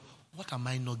God, what am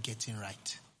I not getting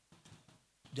right?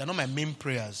 They are not my main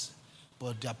prayers,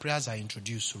 but their prayers are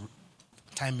introduced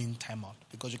time in, time out.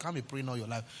 Because you can't be praying all your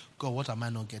life, God, what am I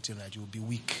not getting right? You will be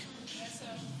weak. Yes, sir.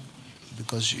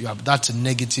 Because you have that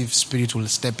negative spirit will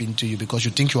step into you because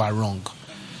you think you are wrong.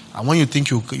 And when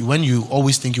you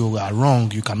always think you are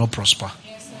wrong, you cannot prosper.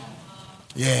 Yes, sir.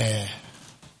 Yeah.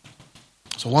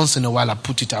 So once in a while I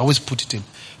always put it in.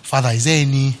 Father, is there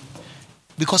any?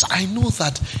 Because I know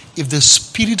that if the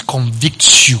Spirit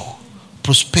convicts you,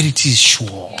 prosperity is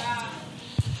sure. Yeah.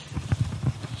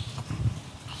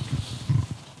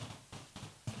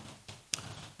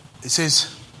 It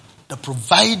says, the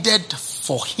provided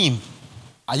for him.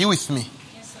 Are you with me?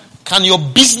 Yes, sir. Can your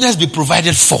business be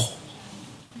provided for?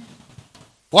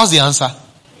 What's the answer?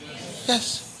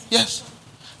 Yes. Yes.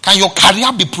 Can your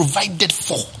career be provided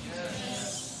for?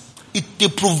 Yes. They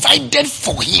provided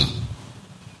for him.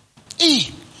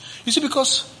 You see,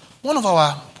 because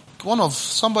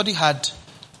somebody had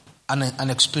an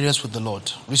experience with the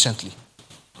Lord recently.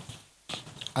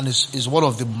 And is one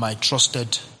of my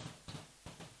trusted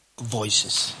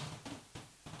voices.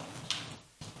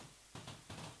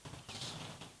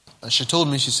 And she told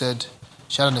me, she said,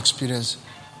 she had an experience.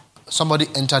 Somebody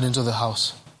entered into the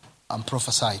house and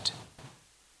prophesied.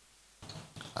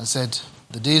 And said,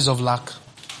 the days of lack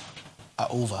are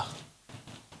over.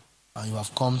 And you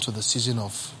have come to the season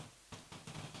of,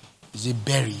 is it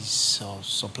berries or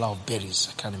supply of berries?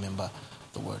 I can't remember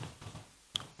the word.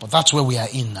 But that's where we are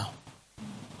in now.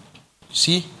 You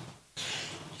see?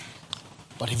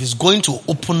 But if it's going to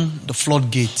open the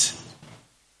floodgate,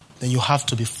 then you have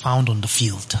to be found on the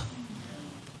field.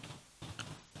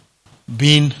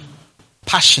 Being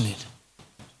passionate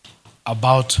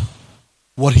about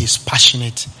what he's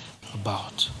passionate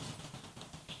about.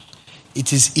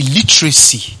 It is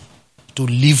illiteracy to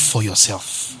live for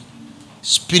yourself.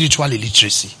 Spiritual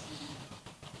illiteracy.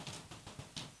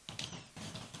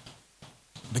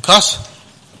 Because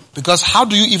how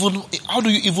do you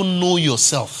even know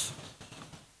yourself?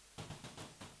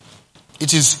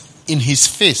 It is in his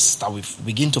face that we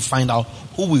begin to find out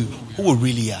who we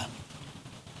really are.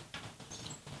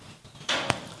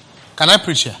 Can I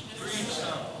preach here?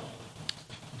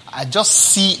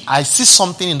 I see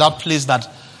something in that place that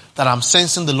I'm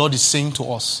sensing the Lord is saying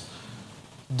to us.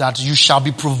 That you shall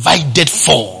be provided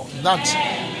for.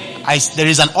 There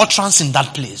is an utterance in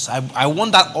that place. I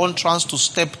want that utterance to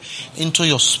step into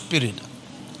your spirit.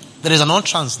 There is an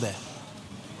utterance there.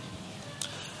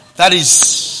 There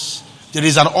is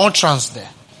an utterance there.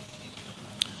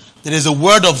 There is a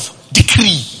word of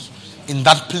decree in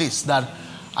that place that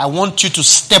I want you to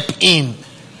step in.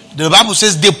 The Bible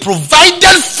says they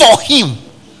provided for him.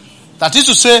 That is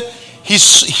to say,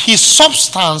 his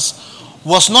substance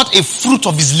was not a fruit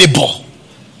of his labor.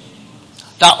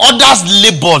 That others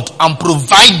labored and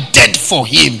provided for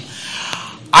him.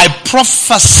 I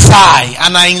prophesy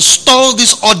and I install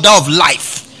this order of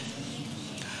life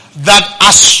that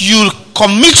as you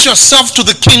commit yourself to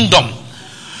the kingdom,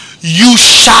 you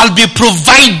shall be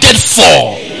provided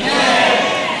for.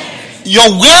 Amen.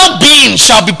 Your well-being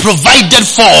shall be provided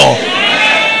for.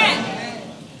 Amen.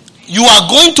 You are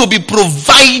going to be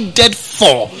provided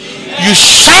for. Amen. You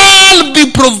shall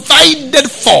be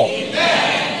provided for.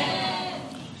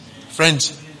 Amen.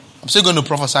 Friends, I'm still going to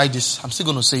prophesy this. I'm still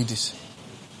going to say this.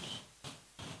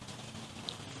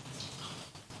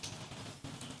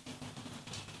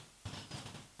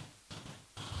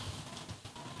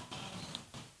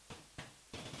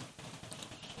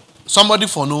 Somebody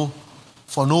for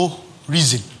for no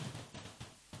reason,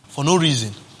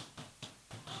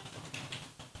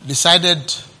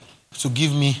 decided to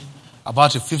give me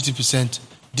about a 50%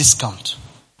 discount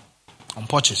on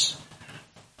purchase.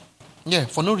 Yeah,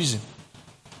 for no reason.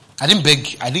 I didn't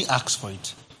beg, I didn't ask for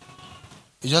it.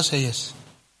 He just said yes.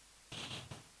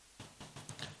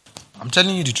 I'm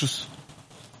telling you the truth.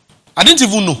 I didn't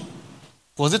even know.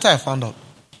 It was later I found out.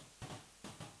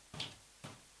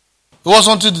 It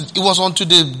was until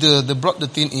they brought the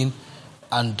thing in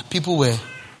and people were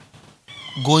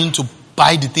going to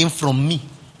buy the thing from me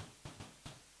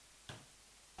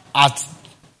at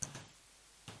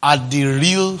the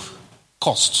real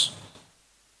cost.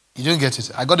 You don't get it.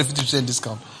 I got a 50%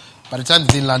 discount. By the time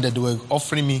the thing landed, they were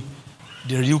offering me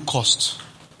the real cost.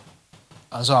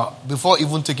 And so before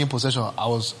even taking possession,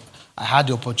 I had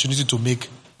the opportunity to make.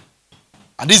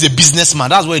 And this is a businessman.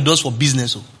 That's what he does for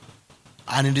business.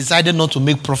 And he decided not to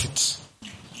make profits.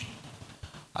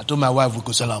 I told my wife we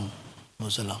could sell them. No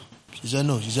sell them. She said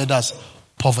no. She said that's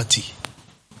poverty.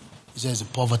 She said it's a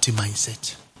poverty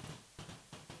mindset.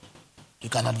 You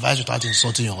can advise without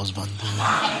insulting your husband.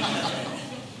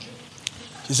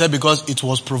 She said because it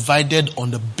was provided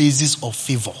on the basis of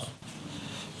favor.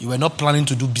 You were not planning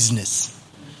to do business.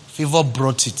 Favor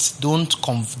brought it.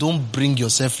 Don't bring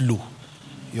yourself low.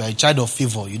 You are a child of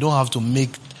favor. You don't have to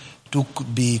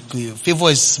be. Favor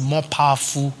is more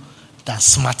powerful than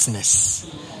smartness.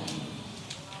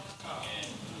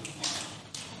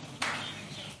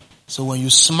 So when you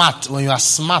are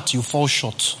smart, you fall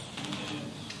short.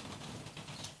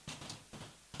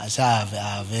 I said,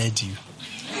 I've heard you.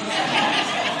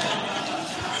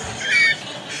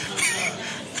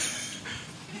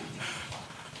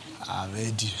 I've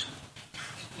heard you.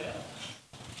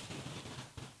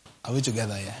 Are we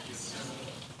together here?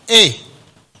 Hey,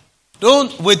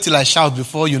 don't wait till I shout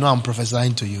before you know I'm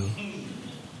prophesying to you.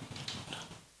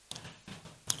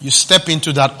 You step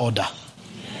into that order.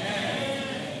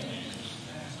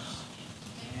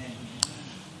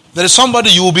 There is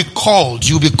somebody you will be called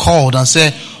and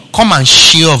say, come and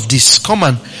share of this. Come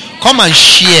and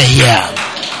share here.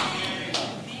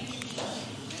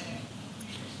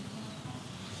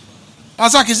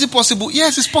 Isaac, is it possible?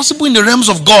 Yes, it's possible in the realms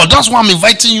of God. That's why I'm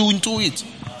inviting you into it.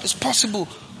 It's possible.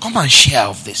 Come and share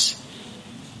of this.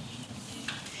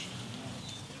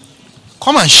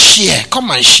 Come and share.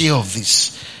 Come and share of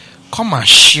this. Come and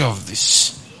share of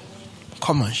this.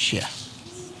 Come and share.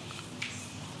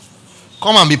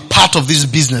 Come and be part of this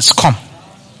business. Come.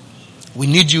 We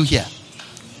need you here.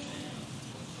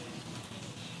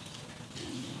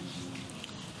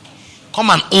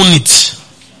 Come and own it.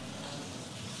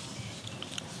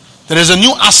 There is a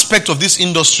new aspect of this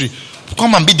industry.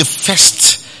 Come and be the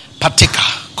first partaker.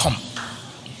 Come.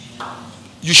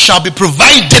 You shall be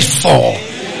provided for.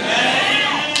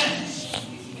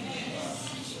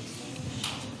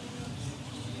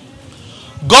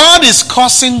 God is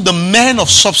causing the men of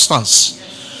substance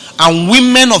and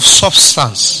women of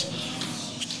substance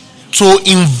to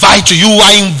invite you. You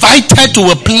are invited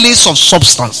to a place of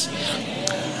substance.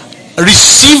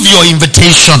 Receive your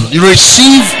invitation. You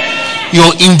receive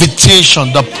your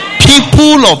invitation. The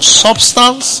people of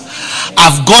substance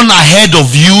have gone ahead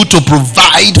of you to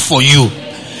provide for you.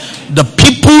 The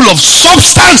people of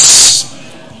substance.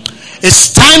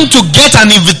 It's time to get an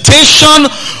invitation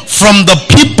from the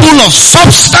people of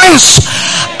substance.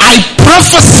 I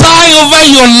prophesy over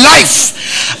your life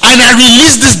and I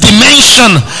release this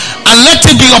dimension and let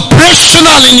it be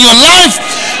operational in your life.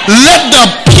 Let the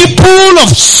people of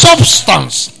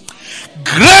substance,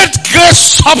 great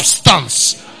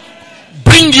substance,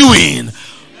 bring you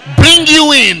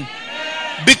in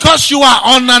because you are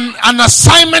on an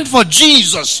assignment for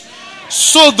Jesus.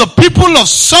 So the people of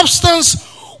substance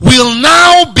will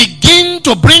now begin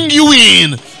to bring you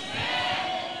in.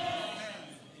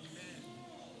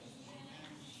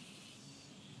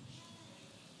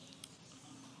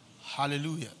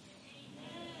 Hallelujah.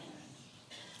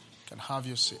 You can have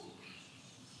your seat.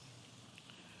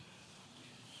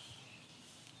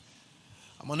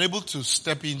 I'm unable to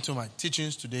step into my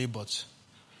teachings today, but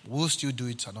we'll still do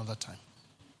it another time.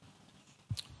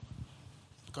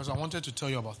 Because I wanted to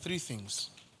tell you about 3 things.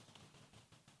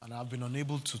 And I've been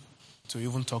unable to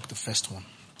even talk the first one.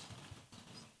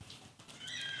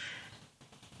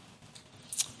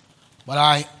 But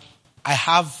I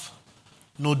have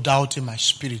no doubt in my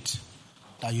spirit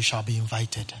that you shall be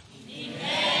invited.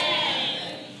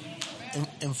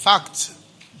 In fact,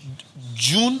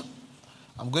 June,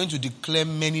 I'm going to declare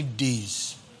many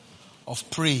days of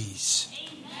praise.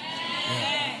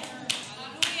 Yeah.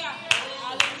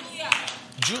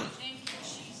 June.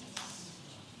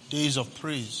 Days of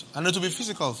praise. And it will be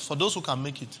physical for those who can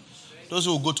make it. Those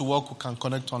who will go to work who can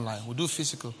connect online. We'll do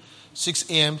physical. 6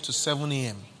 a.m. to 7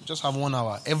 a.m. Just have 1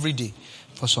 hour every day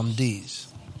for some days.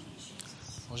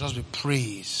 It'll just be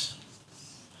praise.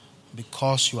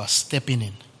 Because you are stepping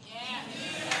in.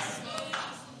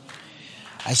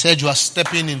 I said you are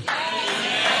stepping in.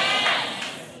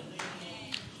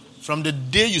 From the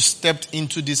day you stepped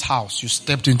into this house, you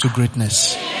stepped into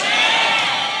greatness.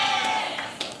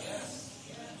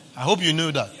 I hope you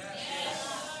knew that.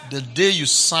 The day you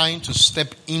signed to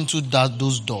step into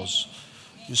those doors,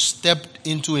 you stepped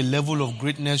into a level of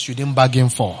greatness you didn't bargain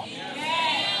for.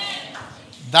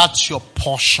 That's your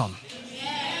portion.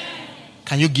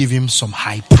 Can you give him some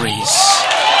high praise?